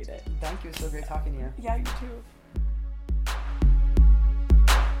wait to read it. Thank you. It's so great talking to you. Yeah, you too.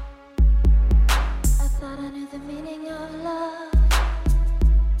 I thought I knew the meaning of love.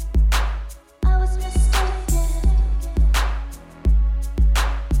 I was mistaken.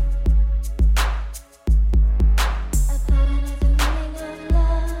 I thought I knew the meaning of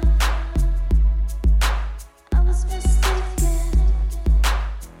love. I was mistaken.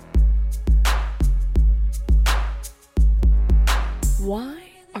 Why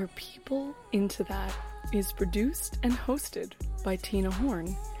Are People Into That is produced and hosted by Tina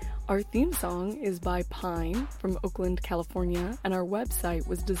Horn. Our theme song is by Pine from Oakland, California, and our website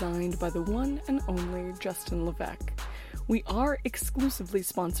was designed by the one and only Justin Levesque. We are exclusively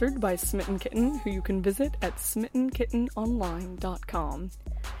sponsored by Smitten Kitten, who you can visit at smittenkittenonline.com.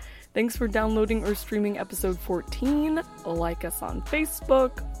 Thanks for downloading or streaming episode 14. Like us on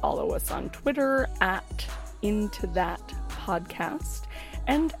Facebook, follow us on Twitter at Into That Podcast,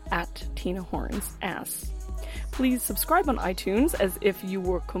 and at Tina Horn's Ass. Please subscribe on iTunes as if you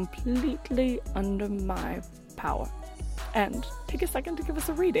were completely under my power. And take a second to give us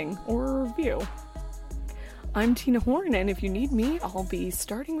a rating or a review. I'm Tina Horn, and if you need me, I'll be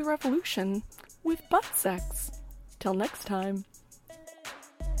starting the revolution with butt sex. Till next time.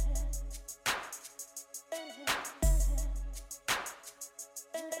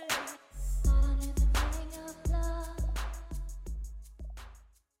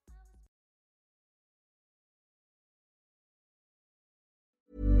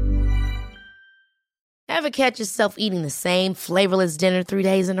 Ever catch yourself eating the same flavorless dinner 3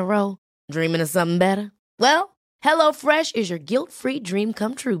 days in a row? Dreaming of something better? Well, HelloFresh is your guilt-free dream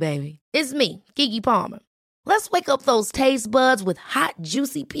come true, baby. It's me, Keke Palmer. Let's wake up those taste buds with hot,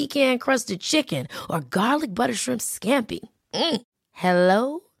 juicy pecan-crusted chicken or garlic butter shrimp scampi.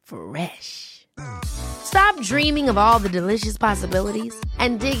 Hello Fresh. Stop dreaming of all the delicious possibilities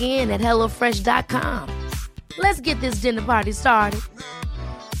and dig in at HelloFresh.com. Let's get this dinner party started.